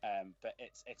 But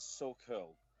it's so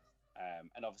cool,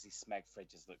 and obviously Smeg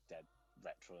fridges look dead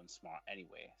retro and smart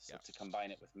anyway. So Yeah. to combine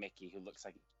it with Mickey, who looks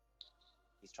like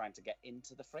he's trying to get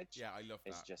into the fridge, Yeah, I love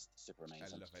is that. just super I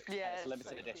amazing. love it. And Yeah, it's it's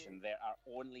limited so edition. cute. There are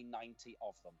only 90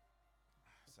 of them,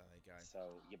 So there you go.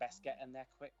 so you best get in there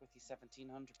quick with your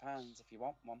 £1,700 if you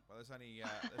want one. Well, there's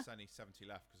only 70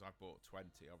 left because I bought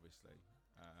 20, obviously.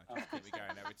 Just keep me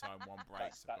going every time one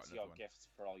breaks. I've got That's your another one. gifts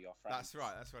for all your friends. That's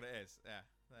right. That's what it is. Yeah.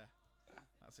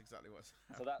 That's exactly what's.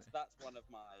 So that's one of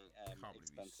my Can't believe you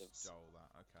expensive, stole that.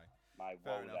 Okay. my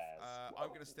Fair enough. Woles. I'm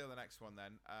going to steal the next one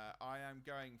then. I am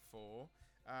going for.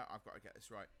 I've got to get this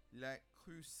right. Le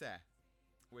Creuset,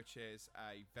 which is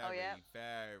a very,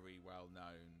 very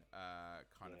well-known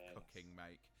kind of Yes. cooking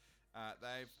make.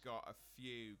 They've got a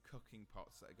few cooking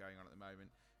pots that are going on at the moment.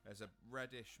 There's a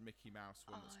reddish Mickey Mouse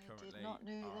one that's I did currently not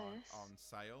know this. on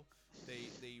sale.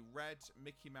 The red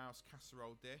Mickey Mouse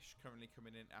casserole dish currently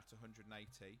coming in at 180.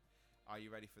 Are you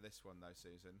ready for this one though,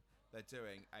 Susan? They're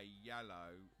doing a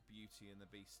yellow Beauty and the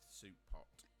Beast soup pot.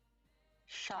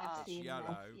 Shut I've up. It's seen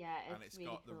yellow this. Yeah, and it's it's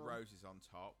really got the cool. roses on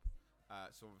top.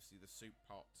 So obviously the soup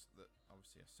pot that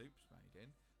obviously a soup's made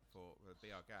in for Be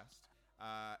Our Guest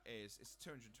it's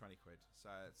 220 quid.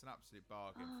 So it's an absolute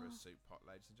bargain for a soup pot,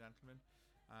 ladies and gentlemen.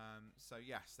 So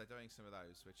yes, they're doing some of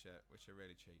those which are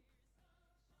really cheap.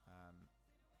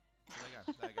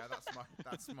 So there you go.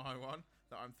 That's my one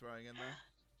that I'm throwing in there.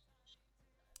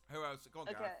 Who else? Go on,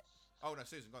 Okay. Gareth. Oh no,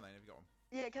 Susan, go on then. Have you got one?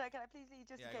 Yeah, can I please leave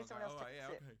just Yeah, in case go on, someone else Gareth. takes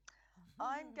Oh, it? yeah, okay.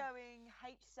 I'm going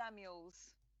H.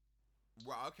 Samuels,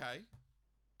 Well, okay.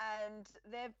 and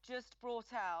they've just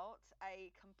brought out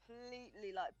a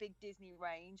completely like big Disney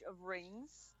range of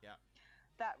rings. Yeah.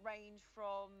 That range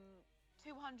from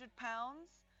 £200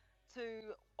 to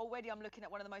already I'm looking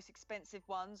at one of the most expensive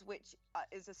ones, which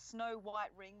is a Snow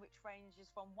White ring, which ranges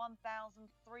from £1,300.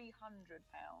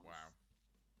 Wow.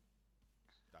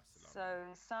 That's a lot.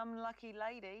 So some lucky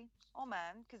lady, oh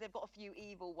man, because they've got a few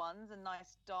evil ones and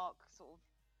nice dark sort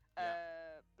of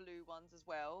blue ones as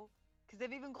well. Because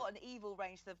they've even got an evil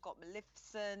range. They've got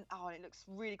Maleficent. Oh, and it looks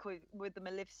really cool with the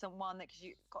Maleficent one because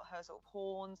you got her sort of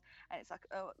horns, and it's like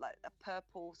a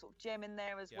purple sort of gem in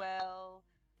there as Yeah. well.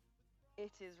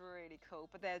 It is really cool,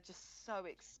 but they're just so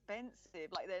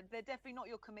expensive. Like they're definitely not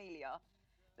your camellia.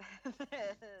 I can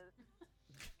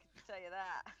tell you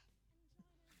that.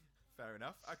 Fair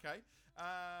enough. Okay.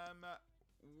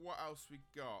 What else we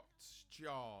got?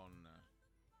 John.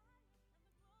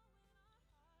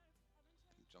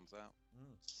 I think John's out.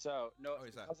 So no, Oh,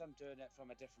 it's is that? because I'm doing it from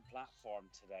a different platform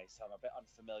today, so I'm a bit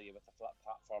unfamiliar with the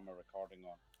platform we're recording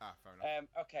on. Fair enough.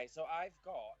 Okay, so I've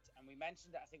got, and we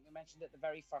mentioned it. I think we mentioned it the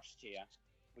very first year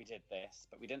we did this,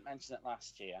 but we didn't mention it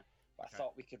last year. But Okay. I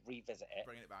thought we could revisit it,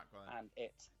 Bringing it back. Go on then. and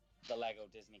it's the Lego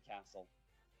Disney Castle.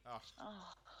 Oh,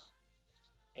 Oh,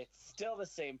 It's still the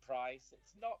same price.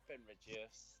 It's not been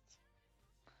reduced,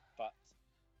 but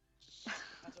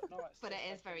I don't know. It's But just it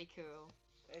is like very cool.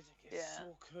 It's Yeah.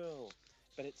 so cool,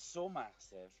 but it's so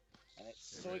massive and it's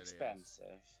It so really is.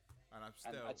 expensive, and I'm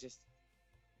and still I just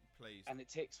pleased. and it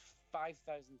takes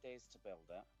 5,000 days to build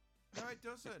it. No, it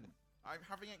doesn't. I'm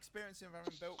having experience of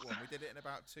having built one. We did it in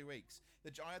about 2 weeks.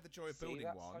 I had the joy of See, building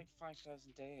that's one. like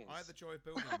 5,000 days. I had the joy of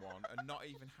building one and not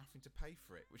even having to pay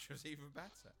for it, which was even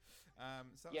better.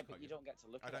 So that yeah, was but quite you good. don't get to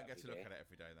look. I at don't it get to every look day. at it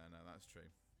every day, though. No, that's true.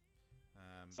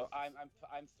 So I'm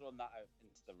throwing that out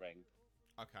into the ring.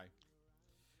 Okay.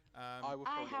 I would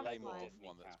I probably have play one. more for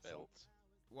one that's Castle. built.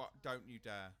 What? Don't you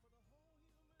dare!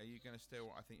 Are you going to steal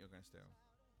what I think you're going to steal?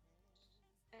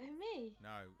 Me?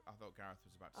 No, I thought Gareth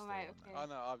was about to Oh, steal right, one okay. then. Oh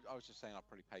no, I was just saying I'd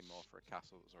probably pay more for a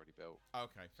castle that's already built.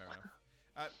 Okay, fair enough.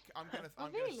 I'm going to Oh,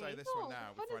 say really? this No, one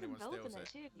now the fun before is in anyone steals building it.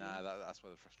 surely. Nah, that's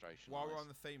where the frustration While lies. we're on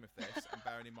the theme of this, and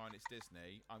bearing in mind it's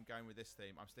Disney, I'm going with this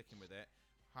theme. I'm sticking with it.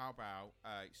 How about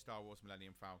Star Wars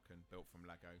Millennium Falcon built from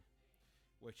Lego,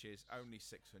 which is only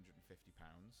 £650.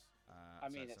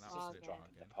 I mean, so it's an just absolute a drop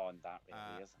in bargain. the pond, that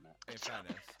really, Uh, isn't it? In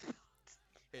fairness,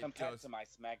 it Compared does. to my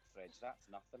Smeg fridge,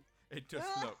 that's nothing. It does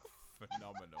look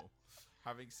phenomenal.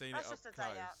 Having seen that's it just up a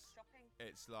day out close, shopping.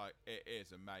 it's like it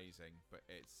is amazing, but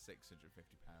it's £650,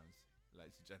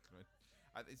 ladies and gentlemen.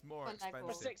 It's more But like For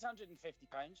what? expensive.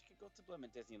 £650, you could go to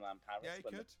blooming Disneyland Paris. Yeah, you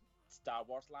when could. the Star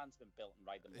Wars land's been built and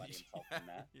ride the Millennium Falcon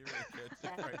there. You really could.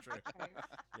 Yeah, Very true. true.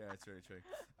 Yeah, it's really true.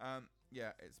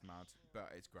 Yeah, it's mad,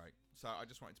 but it's great. So I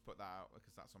just wanted to put that out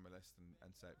because that's on my list and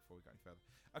say it before we go any further.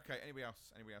 Okay, anybody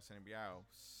else? Anybody else? Anybody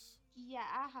else? Yeah,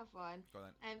 I have one. Go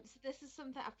on then. So this is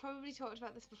something I've probably talked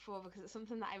about this before because it's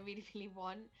something that I really, really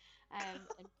want. And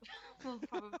will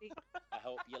probably I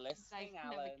hope you're listening,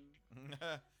 Like, never-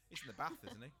 Alan. He's in the bath,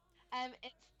 isn't he?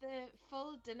 It's the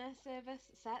full dinner service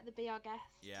set, the Be Our Guest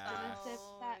Yes. dinner service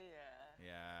Oh, set.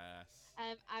 yeah. Yes.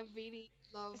 I really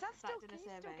love Is that still- dinner can you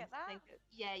service. still get I that? think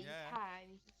yeah, you Yeah.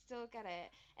 can. You can still get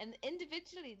it. And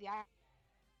individually, the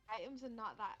items are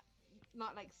not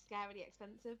like scarily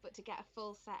expensive, but to get a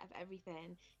full set of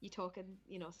everything, you're talking,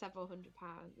 several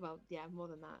 £100. Well, yeah, more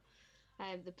than that.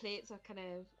 The plates are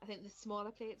I think the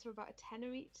smaller plates are about a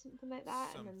tenner each, something like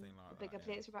that, and then Something like the that, bigger yeah.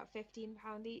 plates are about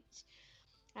 £15 each.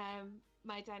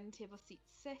 My dining table seats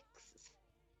 6,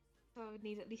 so I would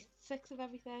need at least 6 of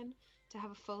everything to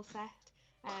have a full set.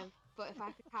 But if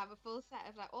I could have a full set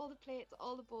of like all the plates,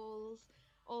 all the bowls,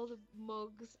 all the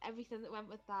mugs, everything that went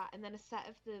with that, and then a set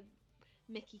of the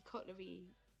Mickey cutlery,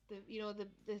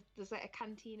 there's like a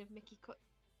canteen of Mickey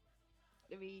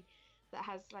cutlery that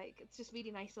has like, it's just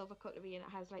really nice silver cutlery, and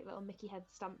it has like little Mickey heads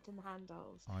stamped in the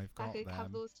handles. I've If I got could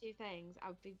have them. those 2 things, I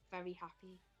would be very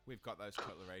happy. We've got those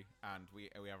cutlery, and we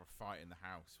have a fight in the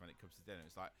house when it comes to dinner.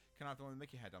 It's like, can I have the one with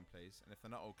Mickey head on, please? And if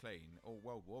they're not all clean, all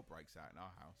World War breaks out in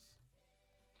our house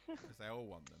because they all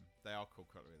want them. They are cool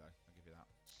cutlery, though. I'll give you that.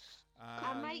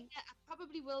 I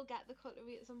probably will get the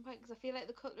cutlery at some point because I feel like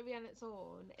the cutlery on its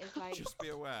own is like Just be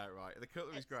aware, right? The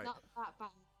cutlery's it's great. not that bad.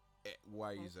 It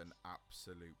weighs an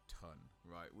absolute ton,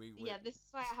 right? We Yeah, this is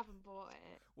why I haven't bought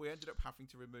it. we ended up having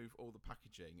to remove all the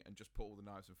packaging and just put all the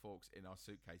knives and forks in our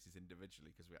suitcases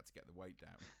individually because we had to get the weight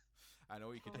down. And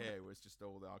all you could hear was just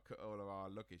all of our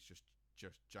luggage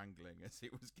just jangling as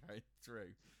it was going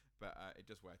through. But it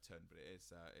does weigh a ton, but it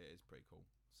is pretty cool.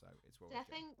 So it's well So I worth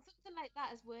getting. think something like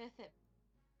that is worth it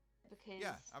because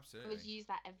Yeah, I absolutely. would use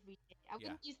that every day. I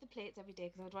wouldn't use the plates every day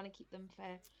because I would want to keep them for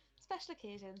special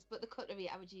occasions, but the cutlery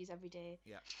I would use every day.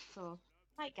 Yeah. So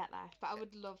might get that, but I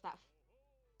would love that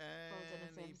full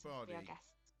dinner service for Anybody your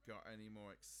guests. got any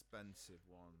more expensive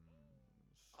ones?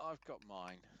 I've got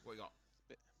mine. What you got?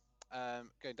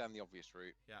 Going down the obvious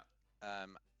route. Yeah.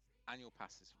 Annual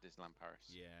passes for Disneyland Paris.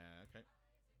 Yeah. Okay.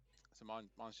 So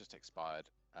mine's just expired.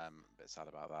 A bit sad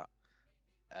about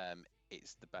that.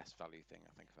 It's the best value thing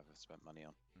I think I've ever spent money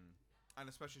on. And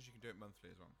especially as you can do it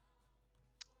monthly as well.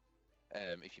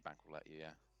 If your bank will let you,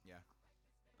 yeah. Yeah.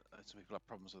 Some people have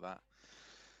problems with that.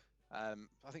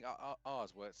 I think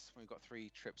ours works. We got 3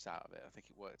 trips out of it. I think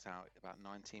it worked out about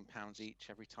 £19 each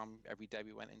every day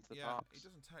we went into the Yeah. parks. It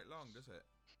doesn't take long, does it?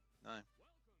 No.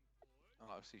 And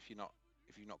obviously, if you've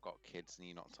not got kids and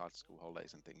you're not tied to school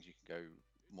holidays and things, you can go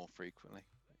more frequently.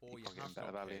 Or you You're probably have getting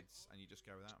better got value. kids and you just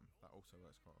go without them. That also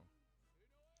works quite well.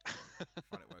 I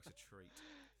find it works a treat.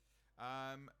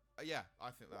 Yeah, I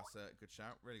think that's a good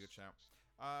shout. Really good shout.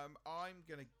 I'm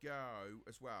going to go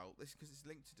as well. This because it's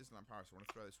linked to Disneyland Paris. I want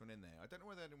to throw this one in there. I don't know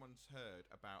whether anyone's heard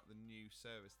about the new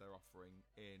service they're offering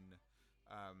in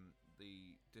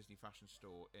the Disney fashion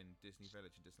store in Disney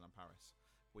Village in Disneyland Paris,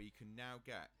 where you can now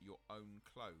get your own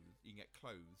clothes. You can get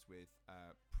clothes with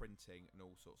printing and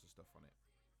all sorts of stuff on it.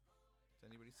 Has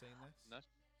anybody seen this? No.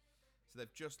 So they've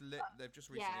just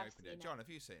recently I've opened it. seen it. John, have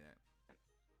you seen it?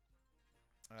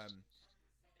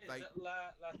 Is They- it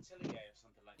L'Atelier or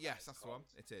something like that? Yes, it's that's the one.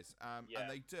 called? It is. Yeah, And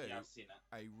they do Yeah, I've seen it.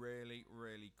 a really,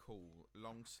 really cool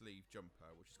long sleeve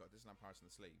jumper, which has got Disneyland Paris on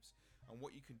the sleeves. And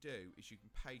what you can do is you can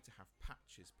pay to have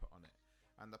patches put on it.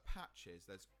 And the patches,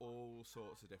 there's all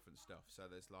sorts of different stuff. So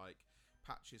there's like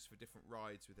patches for different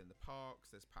rides within the parks.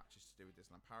 There's patches to do with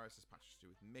Disneyland Paris. There's patches to do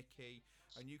with Mickey.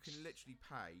 And you can literally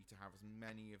pay to have as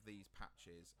many of these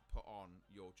patches put on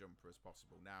your jumper as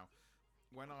possible. Now,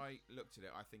 when I looked at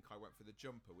it, I think I went for the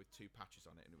jumper with 2 patches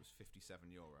on it, and it was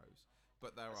 €57.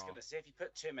 But I was going to say, if you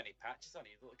put too many patches on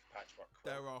it, you look like a patchwork quilt.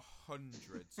 there are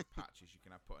hundreds of patches you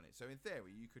can have put on it. So in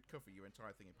theory, you could cover your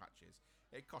entire thing in patches.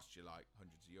 It costs you like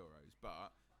hundreds of euros,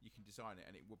 but you can design it,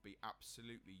 and it would be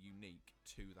absolutely unique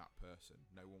to that person.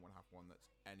 No one will have one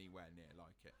that's anywhere near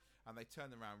like it, and they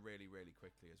turn them around really, really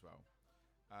quickly as well.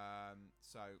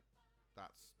 So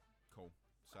that's cool.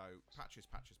 So patches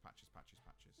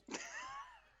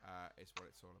is what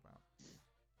it's all about.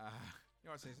 You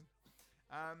know what, Susan?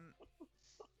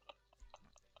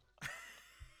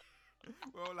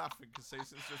 We're all laughing because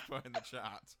Susan's just put in the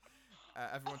chat.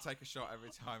 Everyone take a shot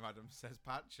every time Adam says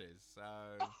patches. So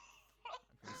I'm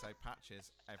going to say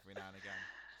patches every now and again.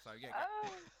 So yeah,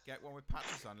 get one with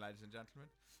patches on, ladies and gentlemen.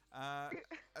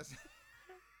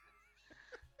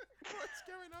 What's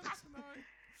going on tonight?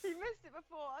 He missed it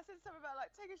before. I said something about like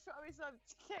take a shot every time.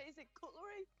 Is it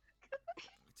cutlery?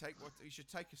 You should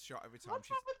take a shot every time. What's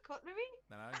wrong with cutlery?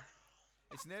 No.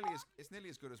 It's nearly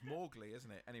as good as Mowgli,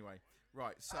 isn't it? Anyway,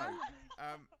 right. So,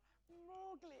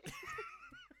 Mowgli.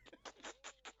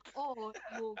 Or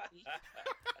Mowgli.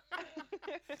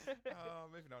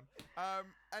 moving on.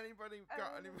 Anybody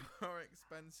got any more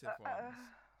expensive ones?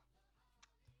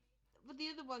 But the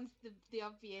other ones, the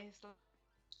obvious,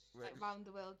 like round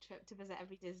the world trip to visit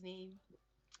every Disney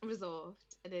resort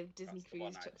and a Disney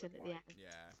cruise chucked in at the end.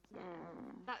 Yeah.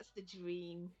 That's the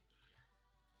dream.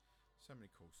 So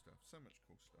many cool stuff. So much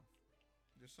cool stuff.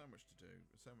 There's so much to do.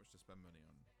 So much to spend money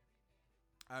on.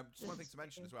 Just one thing to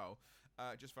mention as well,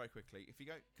 just very quickly, if you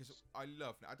go, because I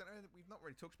don't know, we've not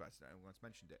really talked about it today, everyone's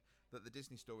mentioned it, that the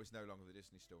Disney store is no longer the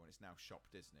Disney store and it's now Shop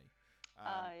Disney.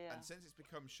 Yeah. And since it's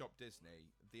become Shop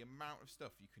Disney, the amount of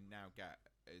stuff you can now get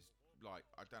is like,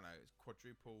 I don't know, it's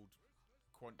quadrupled.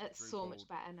 It's so much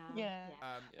better now. Yeah.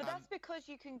 But that's because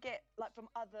you can get like from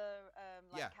other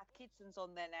Kath Kidson's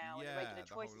on there now and Regular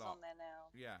Choices on there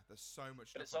now. Yeah, there's so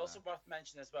much stuff. But it's also worth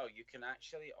mentioning as well, you can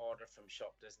actually order from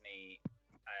Shop Disney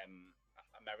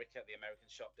America, the American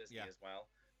Shop Disney as well.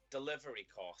 Delivery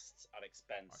costs are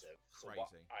expensive. So what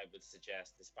I would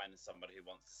suggest is finding somebody who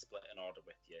wants to split an order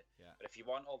with you. Yeah. But if you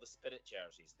want all the Spirit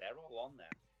jerseys, they're all on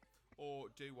there.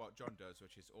 Or do what John does,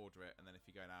 which is order it, and then if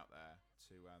you're going out there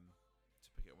to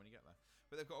pick it up when you get there.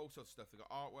 But they've got all sorts of stuff. They've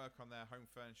got artwork on there, home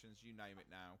furnishings, you name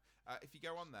it now. If you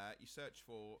go on there, you search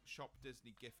for Shop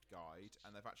Disney Gift Guide,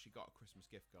 and they've actually got a Christmas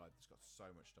gift guide that's got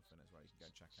so much stuff in it as well. You can go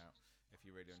and check out if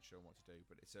you're really unsure what to do.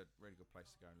 But it's a really good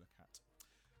place to go and look at.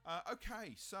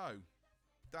 Okay, so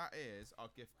that is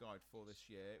our gift guide for this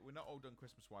year. We're not all done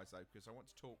Christmas-wise, though, because I want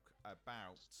to talk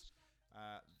about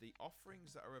the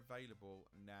offerings that are available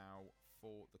now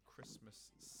for the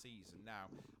Christmas season. Now,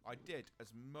 I did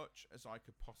as much as I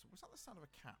could possibly. Was that the sound of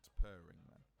a cat purring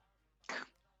then?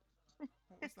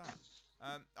 What was that?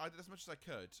 I did as much as I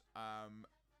could.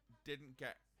 Didn't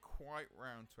get quite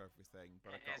round to everything,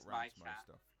 but I got round to most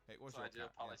stuff. It was so your I do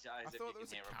cat. apologise. I thought there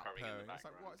was a cat purring. I was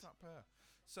like, what is that purr?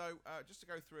 So, just to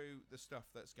go through the stuff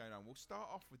that's going on, we'll start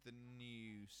off with the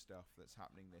new stuff that's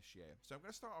happening this year. So I'm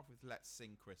going to start off with Let's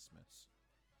Sing Christmas.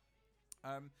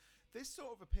 This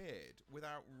sort of appeared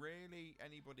without really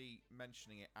anybody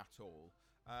mentioning it at all.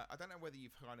 I don't know whether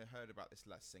you've kind of heard about this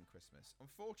Let's Sing Christmas.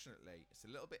 Unfortunately, it's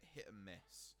a little bit hit and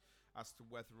miss as to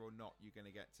whether or not you're going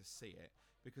to get to see it,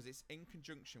 because it's in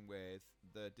conjunction with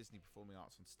the Disney Performing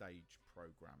Arts on Stage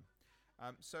program.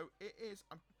 So it is.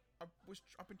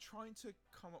 I've been trying to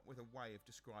come up with a way of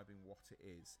describing what it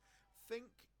is. Think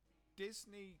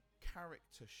Disney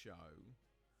character show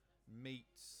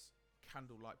meets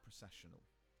candlelight processional.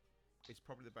 It's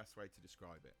probably the best way to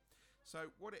describe it.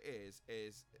 So what it is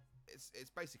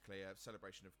it's basically a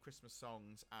celebration of Christmas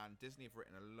songs, and Disney have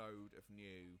written a load of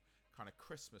new kind of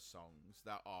Christmas songs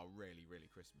that are really, really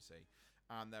Christmassy.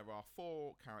 And there are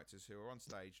 4 characters who are on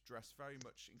stage dressed very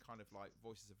much in kind of like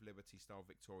Voices of Liberty style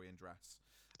Victorian dress.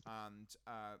 And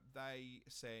they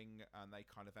sing and they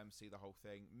kind of MC the whole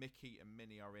thing. Mickey and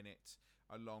Minnie are in it,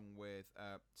 along with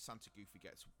Santa Goofy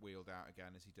gets wheeled out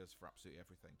again, as he does for absolutely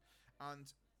everything.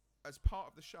 And as part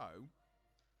of the show,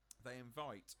 they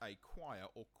invite a choir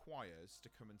or choirs to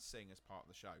come and sing as part of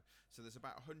the show. So there's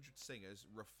about 100 singers,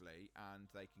 roughly, and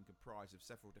they can comprise of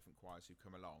several different choirs who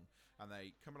come along. And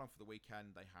they come along for the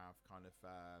weekend. They have kind of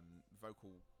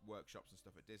vocal workshops and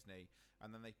stuff at Disney. And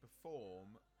then they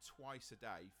perform twice a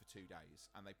day for 2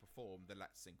 days. And they perform the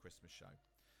Let's Sing Christmas show.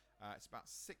 It's about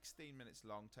 16 minutes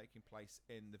long, taking place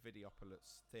in the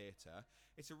Videopolis Theatre.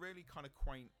 It's a really kind of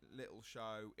quaint little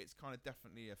show. It's kind of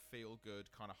definitely a feel-good,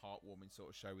 kind of heartwarming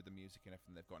sort of show with the music and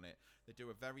everything they've got in it. They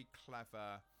do a very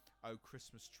clever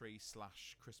Christmas tree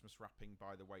 / Christmas wrapping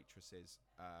by the waitresses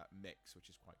mix, which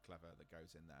is quite clever, that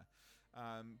goes in there.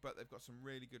 But they've got some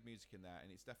really good music in there,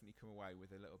 and it's definitely come away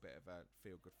with a little bit of a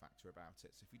feel-good factor about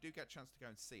it. So if you do get a chance to go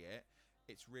and see it,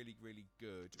 it's really, really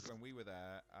good. When we were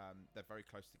there, they're very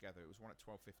close together. It was one at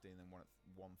 12:15 and one at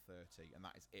 1:30, and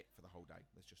that is it for the whole day.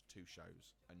 There's just 2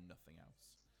 shows and nothing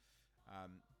else.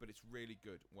 But it's really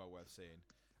good, well worth seeing.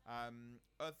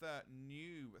 Other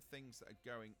new things that are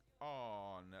going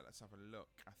on, let's have a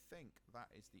look. I think that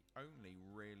is the only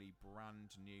really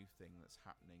brand new thing that's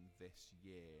happening this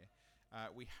year.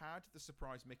 We had the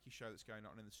surprise Mickey show that's going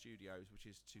on in the studios, which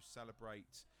is to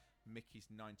celebrate Mickey's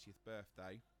 90th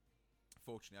birthday.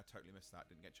 Fortunately, I totally missed that.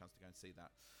 Didn't get a chance to go and see that.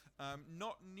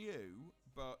 Not new,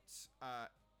 but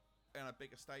on a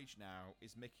bigger stage now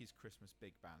is Mickey's Christmas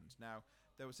Big Band. Now,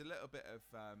 there was a little bit of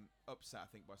upset, I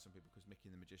think, by some people because Mickey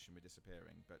and the Magician were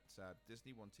disappearing. But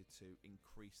Disney wanted to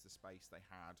increase the space they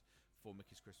had for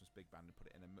Mickey's Christmas Big Band and put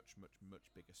it in a much, much,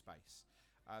 much bigger space.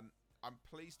 I'm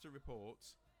pleased to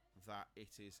report that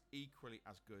it is equally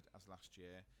as good as last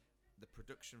year. The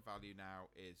production value now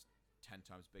is 10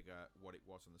 times bigger what it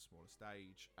was on the smaller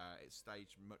stage. It's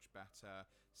staged much better.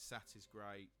 Set is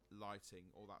great.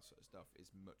 Lighting, all that sort of stuff is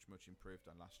much improved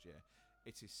on last year.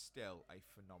 It is still a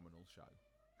phenomenal show.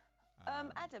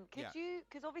 Adam, could you?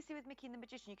 Because obviously with Mickey and the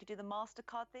Magician, you could do the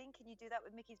MasterCard thing. Can you do that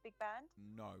with Mickey's Big Band?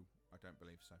 No, I don't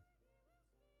believe so.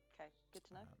 Okay, good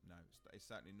to know. No, it's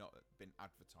certainly not been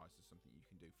advertised as something you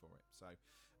can do for it. So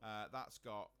that's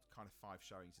got kind of 5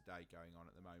 showings a day going on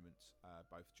at the moment,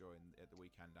 both during the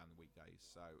weekend and the weekdays.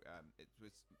 So it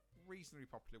was reasonably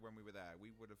popular when we were there. We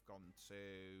would have gone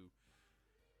to,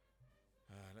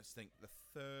 let's think, the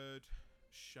 3rd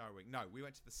showing. No, we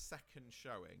went to the 2nd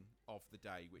showing of the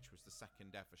day, which was the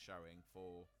 2nd ever showing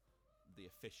for the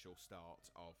official start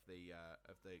of the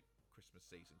Christmas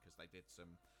season, because they did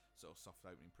some sort of soft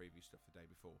opening preview stuff the day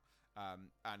before,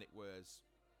 and it was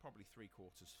probably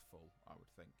 3/4 full, I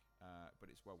would think, but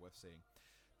it's well worth seeing.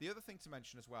 The other thing to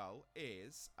mention as well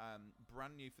is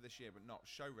brand new for this year but not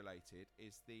show related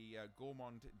is the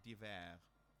Gourmand d'Hiver,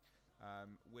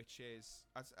 which is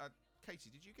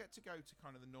Katie, did you get to go to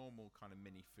kind of the normal kind of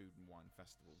mini food and wine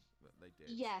festival that they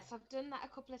did? Yes, I've done that a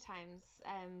couple of times,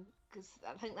 because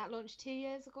I think that launched 2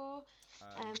 years ago,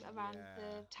 around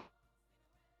the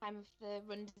time of the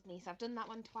Run Disney. So I've done that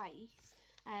one twice,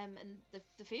 and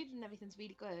the food and everything's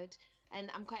really good, and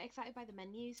I'm quite excited by the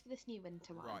menus for this new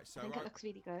winter one. Right, so I think it looks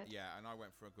really good. Yeah, and I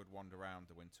went for a good wander around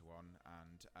the winter one,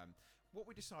 and what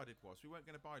we decided was we weren't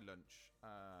going to buy lunch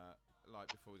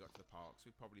like before we got to the parks.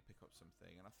 We'd probably pick up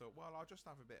something, and I thought, well, I'll just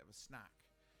have a bit of a snack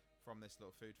from this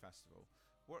little food festival.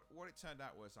 What it turned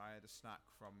out was I had a snack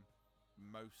from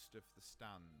most of the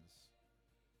stands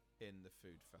in the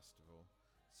food festival.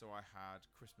 So I had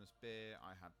Christmas beer,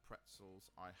 I had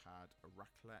pretzels, I had a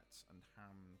raclette and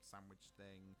ham sandwich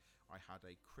thing, I had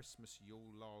a Christmas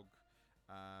Yule log,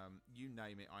 you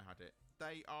name it, I had it.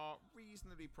 They are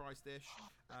reasonably priced-ish.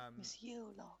 Christmas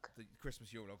Yule log. The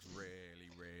Christmas Yule log's really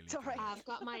Sorry. good. I've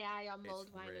got my eye on mulled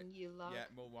It's wine and Yule log.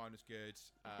 Yeah, mulled wine is good.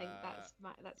 I think that's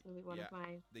going to be one of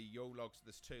mine. The Yule logs,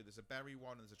 there's 2. There's a berry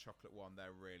one and there's a chocolate one.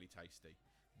 They're really tasty.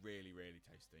 Really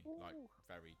tasty. Ooh. Like,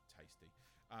 very tasty.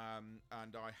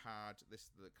 And I had the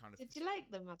kind of... Did you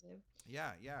like them, Adam?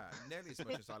 Yeah. Nearly as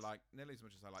much as I like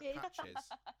patches.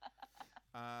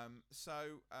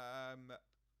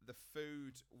 The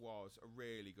food was a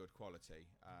really good quality.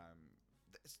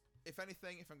 If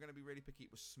anything, if I'm going to be really picky,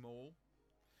 it was small.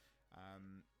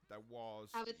 There was,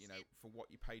 for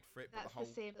what you paid for it. That's but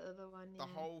the same as the other one. The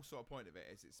whole sort of point of it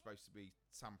is it's supposed to be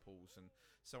samples, and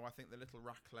so I think the little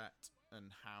raclette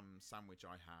and ham sandwich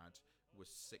I had was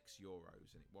 €6,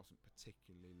 and it wasn't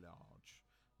particularly large,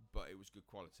 but it was good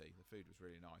quality. The food was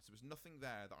really nice. There was nothing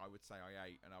there that I would say I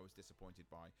ate and I was disappointed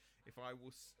by. If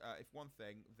one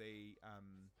thing, the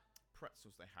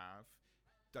pretzels they have,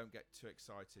 don't get too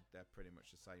excited. They're pretty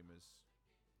much the same as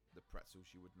the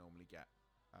pretzels you would normally get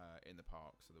in the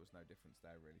park, so there was no difference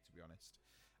there really, to be honest.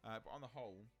 But on the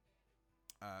whole,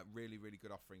 really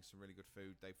good offerings, some really good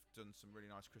food. They've done some really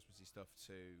nice Christmassy stuff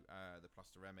to the Place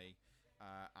de Remy.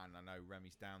 And I know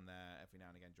Remy's down there every now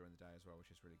and again during the day as well,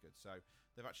 which is really good. So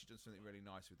they've actually done something really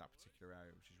nice with that particular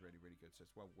area, which is really good. So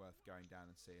it's well worth going down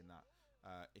and seeing that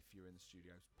if you're in the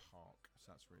Studios Park.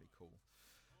 So that's really cool.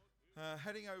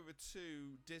 Heading over to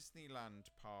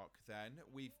Disneyland Park then,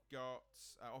 we've got...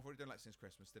 I've already done Let's Since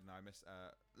Christmas, didn't I?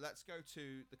 Let's go to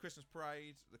the Christmas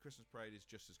Parade. The Christmas Parade is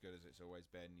just as good as it's always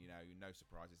been. No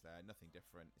surprises there, nothing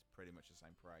different. It's pretty much the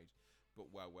same parade,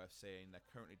 but well worth seeing. They're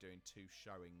currently doing 2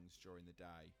 showings during the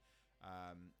day,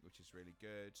 which is really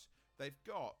good. They've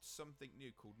got something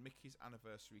new called Mickey's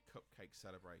Anniversary Cupcake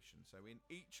Celebration. So in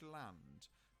each land,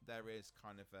 there is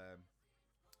kind of a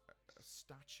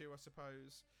statue, I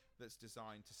suppose, that's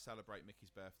designed to celebrate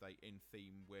Mickey's birthday in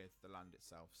theme with the land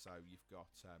itself. So you've got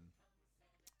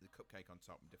the cupcake on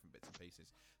top and different bits and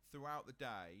pieces. Throughout the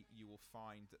day, you will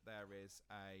find that there is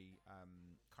a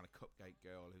kind of cupcake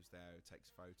girl who's there who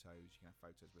takes photos. You can have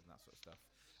photos with and that sort of stuff.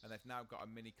 And they've now got a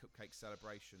mini cupcake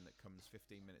celebration that comes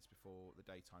 15 minutes before the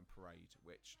daytime parade,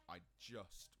 which I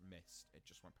just missed. It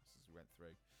just went past as we went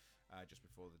through, just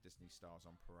before the Disney Stars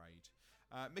on parade.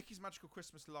 Mickey's Magical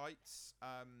Christmas Lights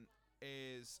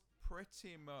is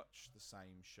pretty much the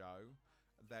same show.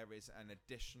 There is an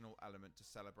additional element to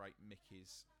celebrate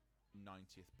Mickey's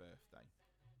 90th birthday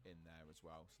in there as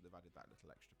well, so they've added that little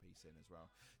extra piece in as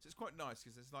well. So it's quite nice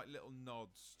because there's like little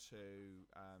nods to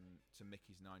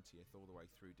Mickey's 90th all the way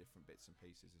through different bits and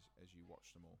pieces as you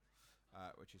watch them all,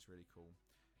 which is really cool.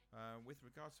 With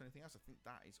regards to anything else, I think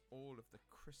that is all of the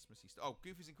Christmassy stuff. Oh,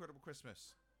 Goofy's Incredible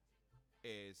Christmas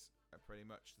is pretty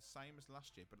much the same as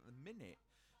last year, but at the minute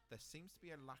there seems to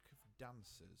be a lack of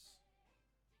dancers.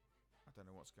 I don't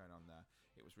know what's going on there.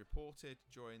 It was reported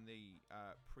during the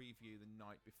preview the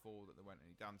night before that there weren't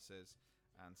any dancers,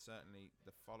 and certainly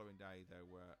the following day there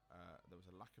was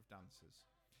a lack of dancers.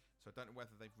 So I don't know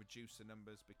whether they've reduced the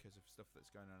numbers because of stuff that's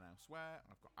going on elsewhere.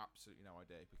 I've got absolutely no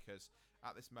idea, because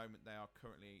at this moment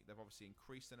they've obviously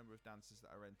increased the number of dancers that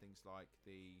are in things like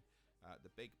the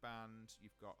big band.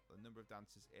 You've got a number of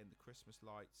dancers in the Christmas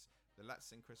lights. The Let's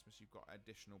Sing Christmas, you've got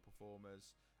additional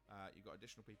performers. You've got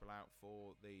additional people out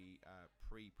for the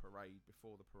pre-parade,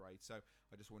 before the parade. So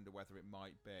I just wonder whether it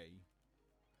might be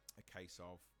a case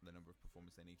of the number of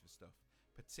performers they need for stuff,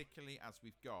 particularly as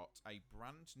we've got a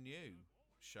brand new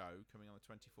show coming on the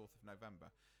 24th of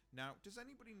November. Now, does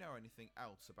anybody know anything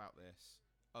else about this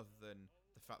other than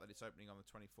the fact that it's opening on the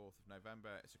 24th of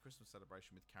November? It's a Christmas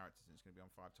celebration with characters, and it's going to be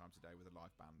on 5 times a day with a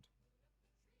live band.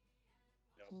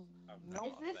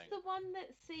 Is this the one that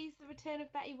sees the return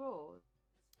of Betty Rose?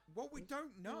 Well, we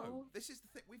don't know. No. This is the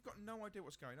thing. We've got no idea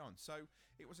what's going on. So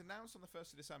it was announced on the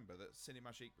 1st of December that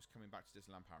Cinemagique was coming back to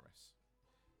Disneyland Paris.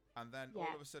 And then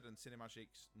all of a sudden,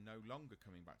 Cinemagique's no longer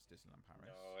coming back to Disneyland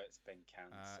Paris. No, it's been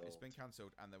cancelled. It's been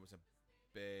cancelled, and there was a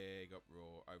big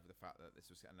uproar over the fact that this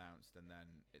was announced and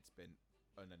then it's been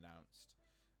unannounced,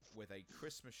 with a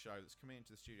Christmas show that's coming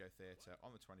into the Studio Theatre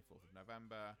on the 24th of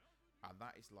November, and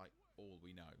that is like all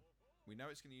we know. We know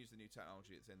it's going to use the new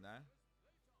technology that's in there.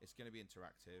 It's going to be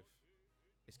interactive.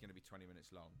 It's going to be 20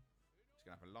 minutes long. It's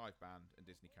going to have a live band and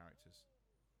Disney characters.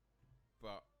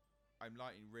 But I'm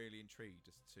really intrigued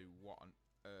as to what on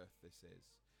earth this is,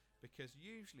 because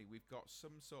usually we've got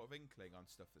some sort of inkling on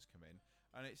stuff that's come in,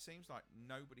 and it seems like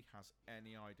nobody has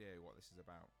any idea what this is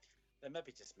about. They're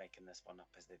maybe just making this one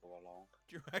up as they go along.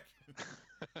 Do you reckon?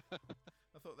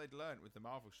 I thought they'd learned with the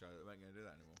Marvel show that they weren't going to do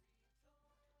that anymore.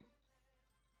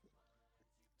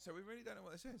 So we really don't know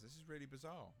what this is. This is really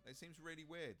bizarre. It seems really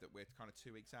weird that we're kind of 2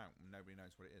 weeks out and nobody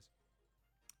knows what it is.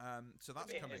 So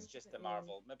that's maybe coming. It's just the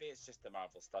Marvel. Maybe it's just the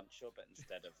Marvel stunt show, but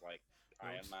instead of like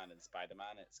Iron Man and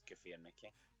Spider-Man, it's Goofy and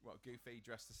Mickey. What, Goofy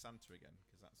dressed as Santa again?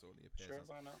 Because that's all he appears Sure, as.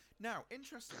 why not? Now,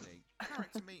 interestingly,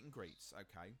 character meet and greets.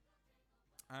 Okay,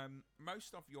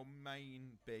 most of your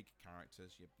main big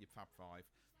characters, your Fab Five,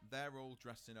 they're all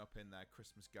dressing up in their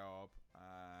Christmas garb.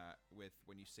 With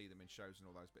when you see them in shows and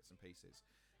all those bits and pieces.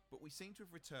 But we seem to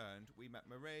have returned. We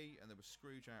met Marie, and there was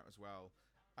Scrooge out as well.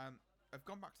 Have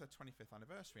gone back to their 25th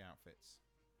anniversary outfits,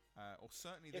 or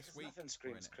certainly this week. Nothing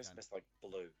screams Christmas like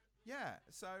blue. Yeah,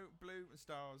 so blue and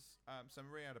stars. So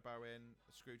Marie had a bow in.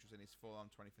 Scrooge was in his full-on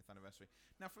 25th anniversary.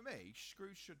 Now, for me,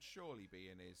 Scrooge should surely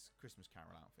be in his Christmas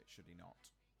Carol outfit, should he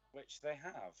not? Which they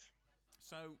have.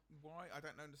 So why? I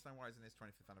don't understand why he's in his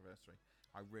 25th anniversary.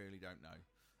 I really don't know.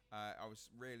 I was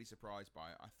really surprised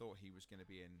by it. I thought he was going to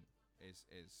be in his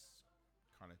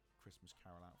kind of Christmas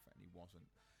Carol outfit, and he wasn't.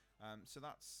 So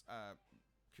that's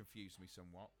confused me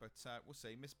somewhat, but we'll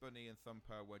see. Miss Bunny and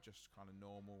Thumper were just kind of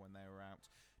normal when they were out.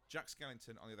 Jack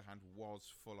Skellington, on the other hand, was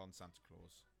full-on Santa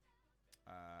Claus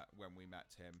when we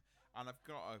met him. And I've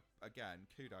got again,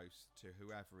 kudos to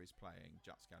whoever is playing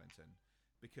Jack Skellington,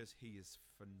 because he is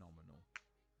phenomenal.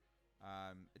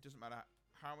 It doesn't matter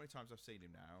how many times I've seen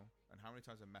him now and how many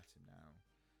times I've met him now.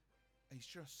 He's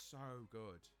just so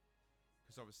good,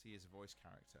 because obviously he is a voice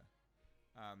character.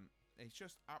 He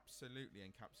just absolutely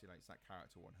encapsulates that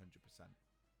character 100%.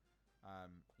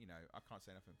 I can't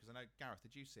say enough of him, because I know, Gareth,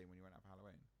 did you see him when you went out for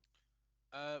Halloween?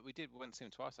 We did. We went to see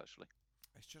him twice, actually.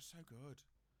 It's just so good.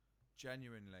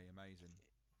 Genuinely amazing.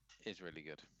 It is really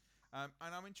good. And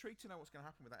I'm intrigued to know what's going to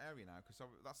happen with that area now, because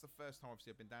that's the first time,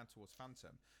 obviously, I've been down towards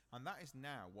Phantom, and that is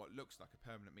now what looks like a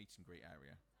permanent meet and greet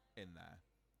area in there.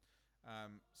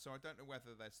 So I don't know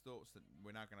whether there's thoughts that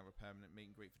we're now going to have a permanent meet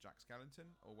and greet for Jack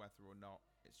Skellington, or whether or not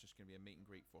it's just going to be a meet and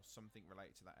greet for something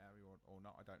related to that area or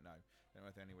not. I don't know. I don't know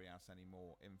whether anybody else has any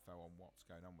more info on what's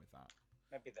going on with that.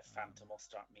 Maybe the Phantom will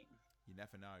start meeting. You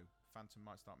never know. Phantom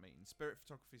might start meeting. Spirit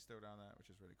Photography's still down there, which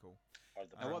is really cool.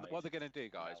 What they're going to do,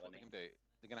 guys, what they're going to do,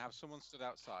 they're going to have someone stood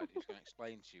outside who's going to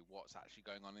explain to you what's actually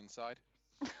going on inside.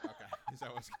 Okay, is that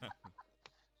what's going on?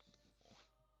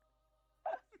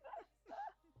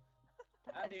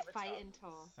 Fighting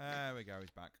tour. There we go,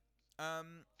 he's back.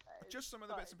 Just some of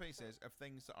the bits and pieces of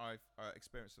things that I've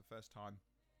experienced the first time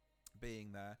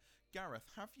being there. Gareth,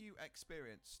 have you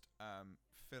experienced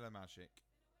Philomagic?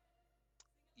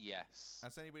 Yes.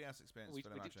 Has anybody else experienced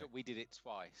Philomagic? We did it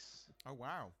twice. Oh,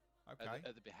 wow. Okay.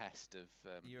 At the behest of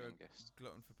You're youngest. a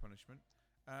glutton for punishment.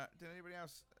 Has anybody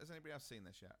else seen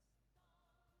this yet?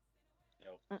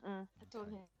 No. I don't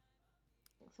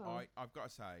think so. I've got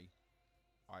to say,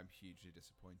 I'm hugely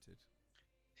disappointed.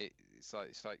 It's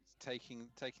like taking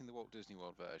the Walt Disney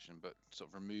World version, but sort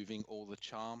of removing all the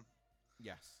charm.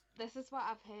 Yes. This is what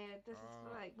I've heard. This is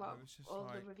like what it was just all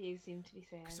like- the reviews seem to be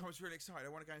saying. Because I was really excited. I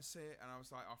want to go and see it. And I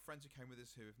was like, our friends who came with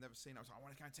us who have never seen it, I was like, I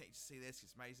want to go and take you to see this.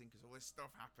 It's amazing because all this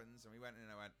stuff happens. And we went in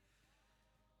and I went,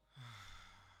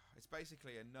 it's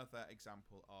basically another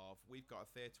example of we've got a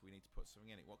theatre, we need to put something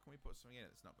in it. What can we put something in it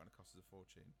that's not going to cost us a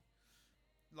fortune?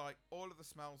 Like, all of the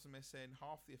smells are missing.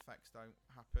 Half the effects don't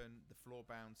happen. The floor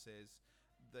bounces.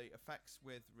 The effects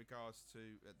with regards to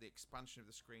the expansion of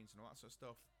the screens and all that sort of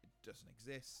stuff, it doesn't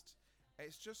exist.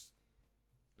 It's just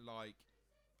like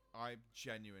I'm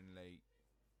genuinely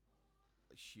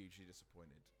hugely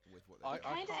disappointed with what I they've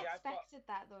done. kind of I've got- expected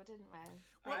that though, didn't we?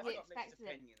 I've we got mixed expected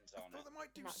it. opinions I on thought it. they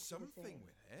might do Not to the something same.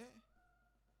 with it.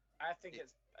 I think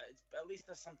it's at least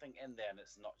there's something in there and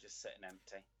it's not just sitting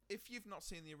empty. If you've not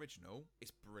seen the original,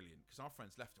 it's brilliant because our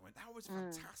friends left and went, "That was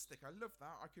fantastic! I love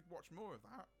that. I could watch more of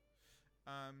that."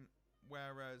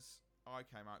 Whereas I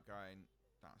came out going,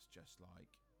 "That's just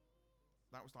like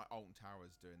that was like Alton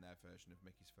Towers doing their version of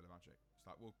Mickey's Full of Magic." It's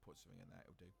like, we'll put something in there,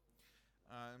 it'll do.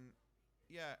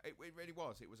 Yeah, it really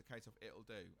was. It was a case of it'll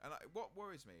do. And what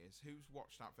worries me is who's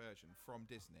watched that version from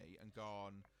Disney and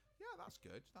gone, "Yeah, that's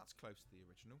good. That's close to the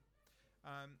original."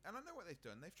 And I know what they've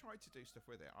done. They've tried to do stuff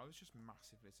with it. I was just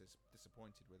massively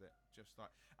disappointed with it. Just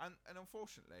like, and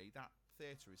unfortunately, that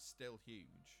theatre is still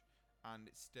huge, and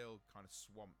it still kind of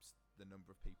swamps the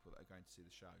number of people that are going to see the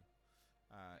show.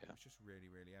 It was just really,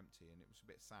 really empty, and it was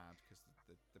a bit sad because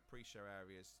the pre-show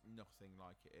area is nothing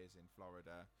like it is in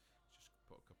Florida. Just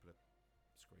put a couple of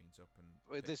screens up and.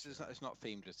 Well, this is pictures. not, it's not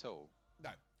themed at all.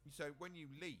 No. So when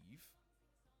you leave,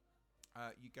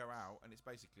 you go out, and it's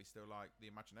basically still like the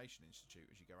Imagination Institute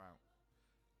as you go out.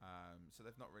 So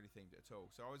they've not really themed it at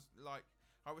all. So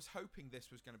I was hoping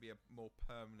this was going to be a more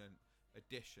permanent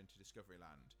addition to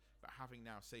Discoveryland, but having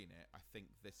now seen it, I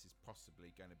think this is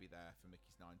possibly going to be there for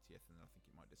Mickey's 90th, and then I think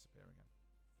it might disappear again.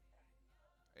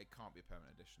 It can't be a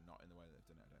permanent addition, not in the way they've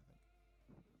done it, I don't think.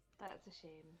 That's a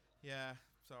shame. Yeah,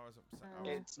 so I was upset.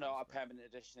 It's not a permanent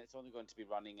edition. It's only going to be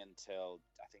running until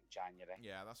I think January.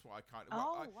 Yeah, that's what I kind of.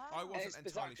 Oh, I wow. I And wasn't it's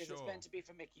bizarre entirely because sure. it's meant to be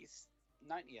for Mickey's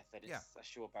 90th, and Yeah. it's a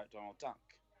show about Donald Duck.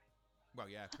 Well,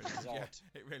 yeah, pretty much, It's yeah, odd.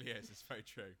 it really is. It's very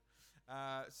true.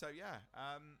 So yeah,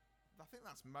 I think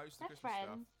that's most of the They're Christmas stuff.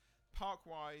 friends.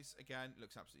 Park-wise, again,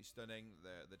 looks absolutely stunning.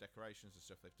 The decorations and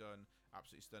stuff they've done,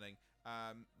 absolutely stunning.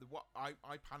 What I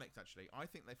panicked actually. I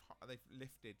think they've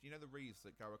lifted. You know the wreaths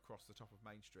that go across the top of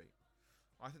Main Street.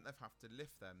 I think they've have to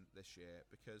lift them this year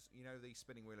because you know the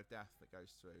spinning wheel of death that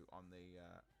goes through on the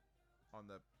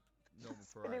normal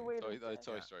Spinning parade. wheel. Toy, the Yeah.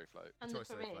 Toy Story float. And Toy the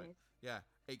Story float. parade. Yeah,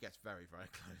 it gets very, very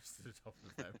close to the top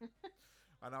of them.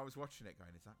 And I was watching it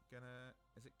going, is it gonna,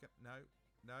 no,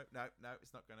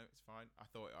 it's not gonna, it's fine. I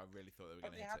really thought they were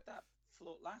But gonna they hit had it. that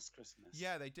float last Christmas.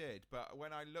 Yeah, they did. But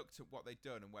when I looked at what they'd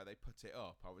done and where they put it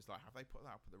up, I was like, have they put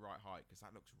that up at the right height? Because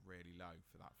that looks really low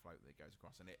for that float that goes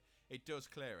across. And it does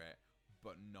clear it,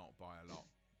 but not by a lot.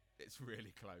 It's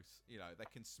really close. You know, they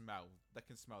can smell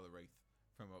the wreath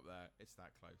from up there. It's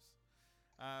that close.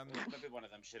 Maybe one of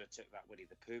them should have took that Winnie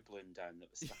the Pooh balloon down that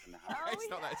was stuck in the house. Oh, It's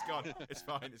not that, it's yeah. gone. It's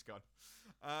fine, it's gone.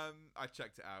 I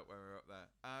checked it out when we were up there.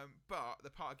 But the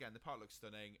park looks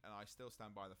stunning, and I still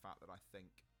stand by the fact that I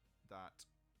think that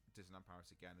Disneyland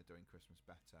Paris again are doing Christmas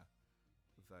better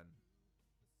than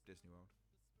Disney World.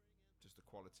 Just the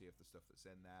quality of the stuff that's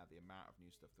in there, the amount of new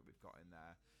stuff that we've got in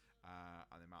there,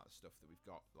 and the amount of stuff that we've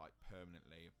got like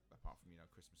permanently, apart from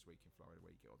Christmas week in Florida where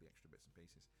you get all the extra bits and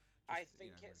pieces. I Just,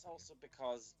 think really it's good also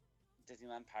because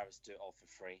Disneyland Paris do it all for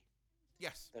free.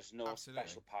 yes, There's no absolutely.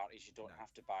 special parties. You don't No.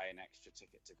 have to buy an extra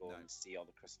ticket to go No. and see all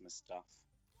the Christmas stuff.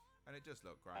 And it does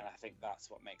look great. And I think that's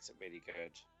what makes it really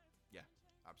good.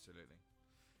 Absolutely.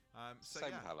 So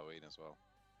Same yeah. with Halloween as well.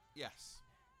 Yes.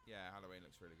 Yeah, Halloween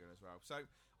looks really good as well. So,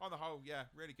 on the whole, yeah,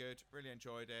 really good. Really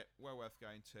enjoyed it. Well worth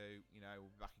going to.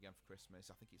 We'll be back again for Christmas.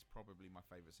 I think it's probably my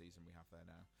favourite season we have there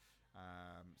now.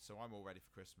 So, I'm all ready for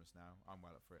Christmas now. I'm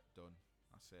well up for it. Done.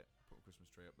 That's it. Put a Christmas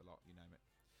tree up, the lot, you name it.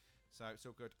 So, it's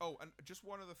all good. Oh, and just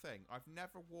one other thing. I've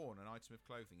never worn an item of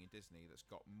clothing in Disney that's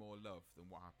got more love than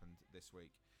what happened this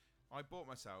week. I bought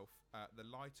myself the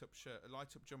light-up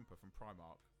jumper from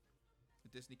Primark. The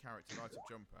Disney character light-up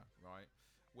jumper, right?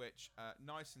 Which,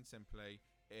 nice and simply,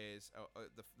 is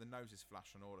the noses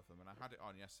flash on all of them. And I had it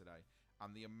on yesterday,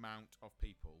 and the amount of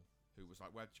people who was like,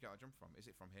 where did you get that jumper from? Is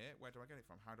it from here? Where do I get it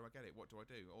from? How do I get it? What do I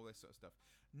do? All this sort of stuff.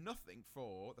 Nothing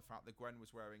for the fact that Gwen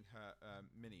was wearing her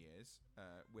mini ears,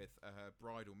 with her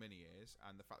bridal mini ears,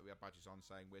 and the fact that we had badges on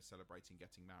saying we're celebrating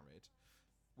getting married.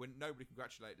 When nobody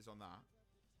congratulated us on that,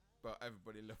 but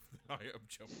everybody loved the light-up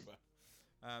jumper.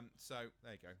 So,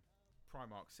 there you go.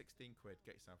 Primark, 16 quid.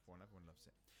 Get yourself one. Everyone loves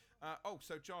it.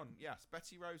 So John, yes,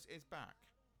 Betty Rose is back.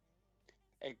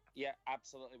 Yeah,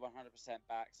 absolutely 100%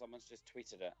 back. Someone's just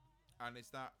tweeted it. And is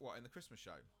that, what, in the Christmas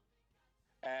show?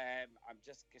 I'm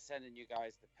just sending you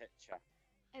guys the picture.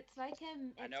 It's like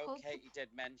I know Katie did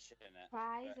mention it.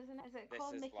 Surprise, isn't it? Is it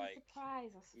called is Mickey like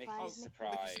Surprise or Mickey Surprise? Mickey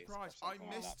Surprise. Surprise. I something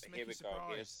like missed that. But Mickey here we go. Surprise.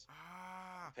 Here's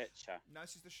the picture. No,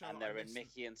 this is the show And that I they're in missed.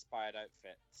 Mickey-inspired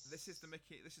outfits. This is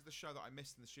the show that I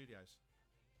missed in the studios.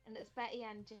 And it's Betty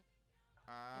and Jim.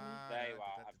 There you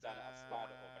are. I've done it. I've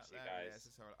slid it over to you guys.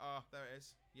 There it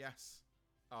is. Yes.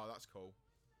 Oh, that's cool.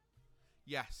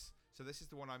 Yes. So this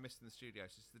is the one I missed in the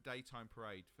studios. It's the daytime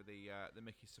parade for the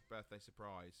Mickey birthday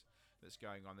surprise that's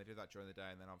going on. They do that during the day,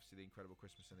 and then obviously the Incredible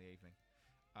Christmas in the evening.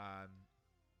 I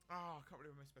can't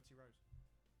believe I missed Betty Rose.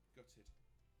 Gutted.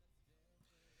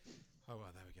 Oh well,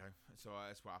 there we go. So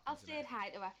that's what happens. I'll say hi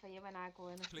to her for you when I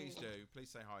go in. Please do. Please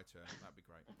say hi to her. That'd be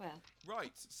great. Well.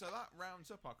 Right. So that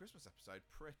rounds up our Christmas episode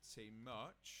pretty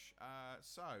much.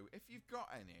 So if you've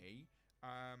got any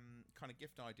kind of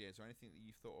gift ideas or anything that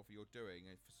you've thought of you're doing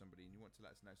for somebody and you want to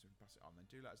let us know so we can pass it on, then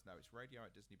do let us know. It's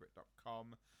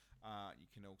radio@disneybrit.com. You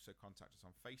can also contact us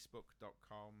on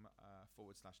facebook.com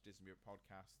 /DisneyBrit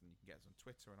podcast, and you can get us on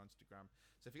Twitter and Instagram.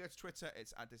 So if you go to Twitter,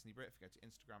 it's @DisneyBrit. If you go to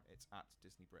Instagram, it's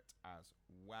 @DisneyBrit as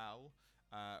well,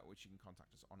 which you can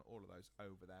contact us on all of those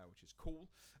over there, which is cool.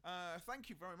 Thank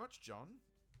you very much, John.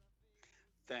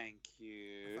 Thank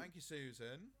you. Thank you,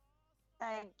 Susan.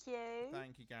 Thank you.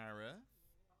 Thank you, Gareth.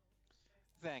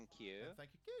 Thank you. And thank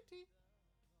you, Kitty.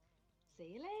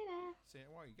 See you later. See,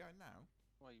 where are you going now?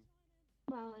 Well, you...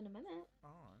 Well, in a minute.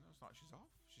 Oh, it's like she's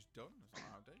off. She's done. That's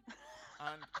not how I do.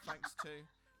 And thanks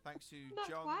to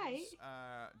Not quite.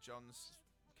 John's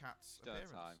cat's Still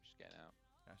appearance. time. She's getting out.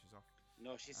 Yeah, she's off.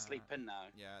 No, she's sleeping now.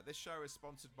 Yeah, this show is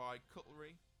sponsored by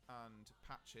Cutlery and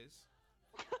Patches,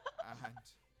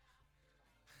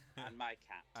 And my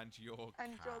cat. and your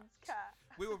And cat. John's cat.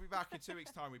 We will be back in 2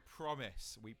 weeks' time. We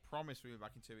promise. We promise we'll be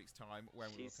back in 2 weeks' time when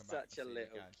we will She's come back. such and a see you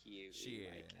little again. cutie. She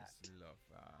my is. cat. Love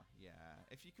her. Yeah.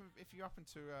 If you happen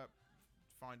to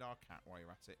find our cat while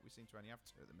you're at it, we seem to only have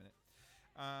 2 at the minute.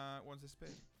 One's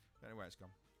disappeared. Don't know where it's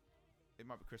gone. It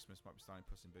might be Christmas. Might be starting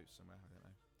Puss in Boots somewhere. I don't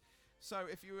know. So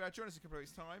if you join us in a couple of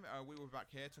weeks' time, we will be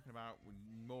back here talking about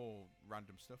more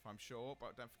random stuff, I'm sure.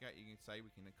 But don't forget, you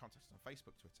can contact us on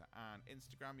Facebook, Twitter, and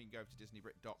Instagram. You can go to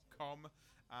DisneyBrit.com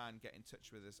and get in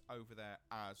touch with us over there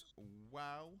as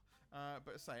well.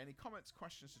 But say any comments,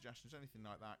 questions, suggestions, anything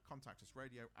like that, contact us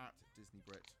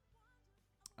radio@DisneyBrit,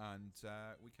 and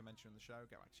we can mention on the show.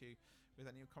 Get back to you with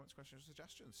any comments, questions, or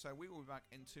suggestions. So we will be back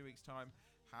in 2 weeks' time.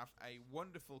 Have a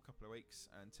wonderful couple of weeks.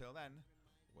 Until then,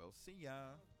 we'll see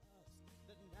ya.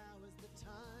 That now is the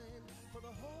time for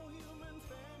the whole human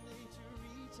family to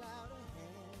reach out a hand.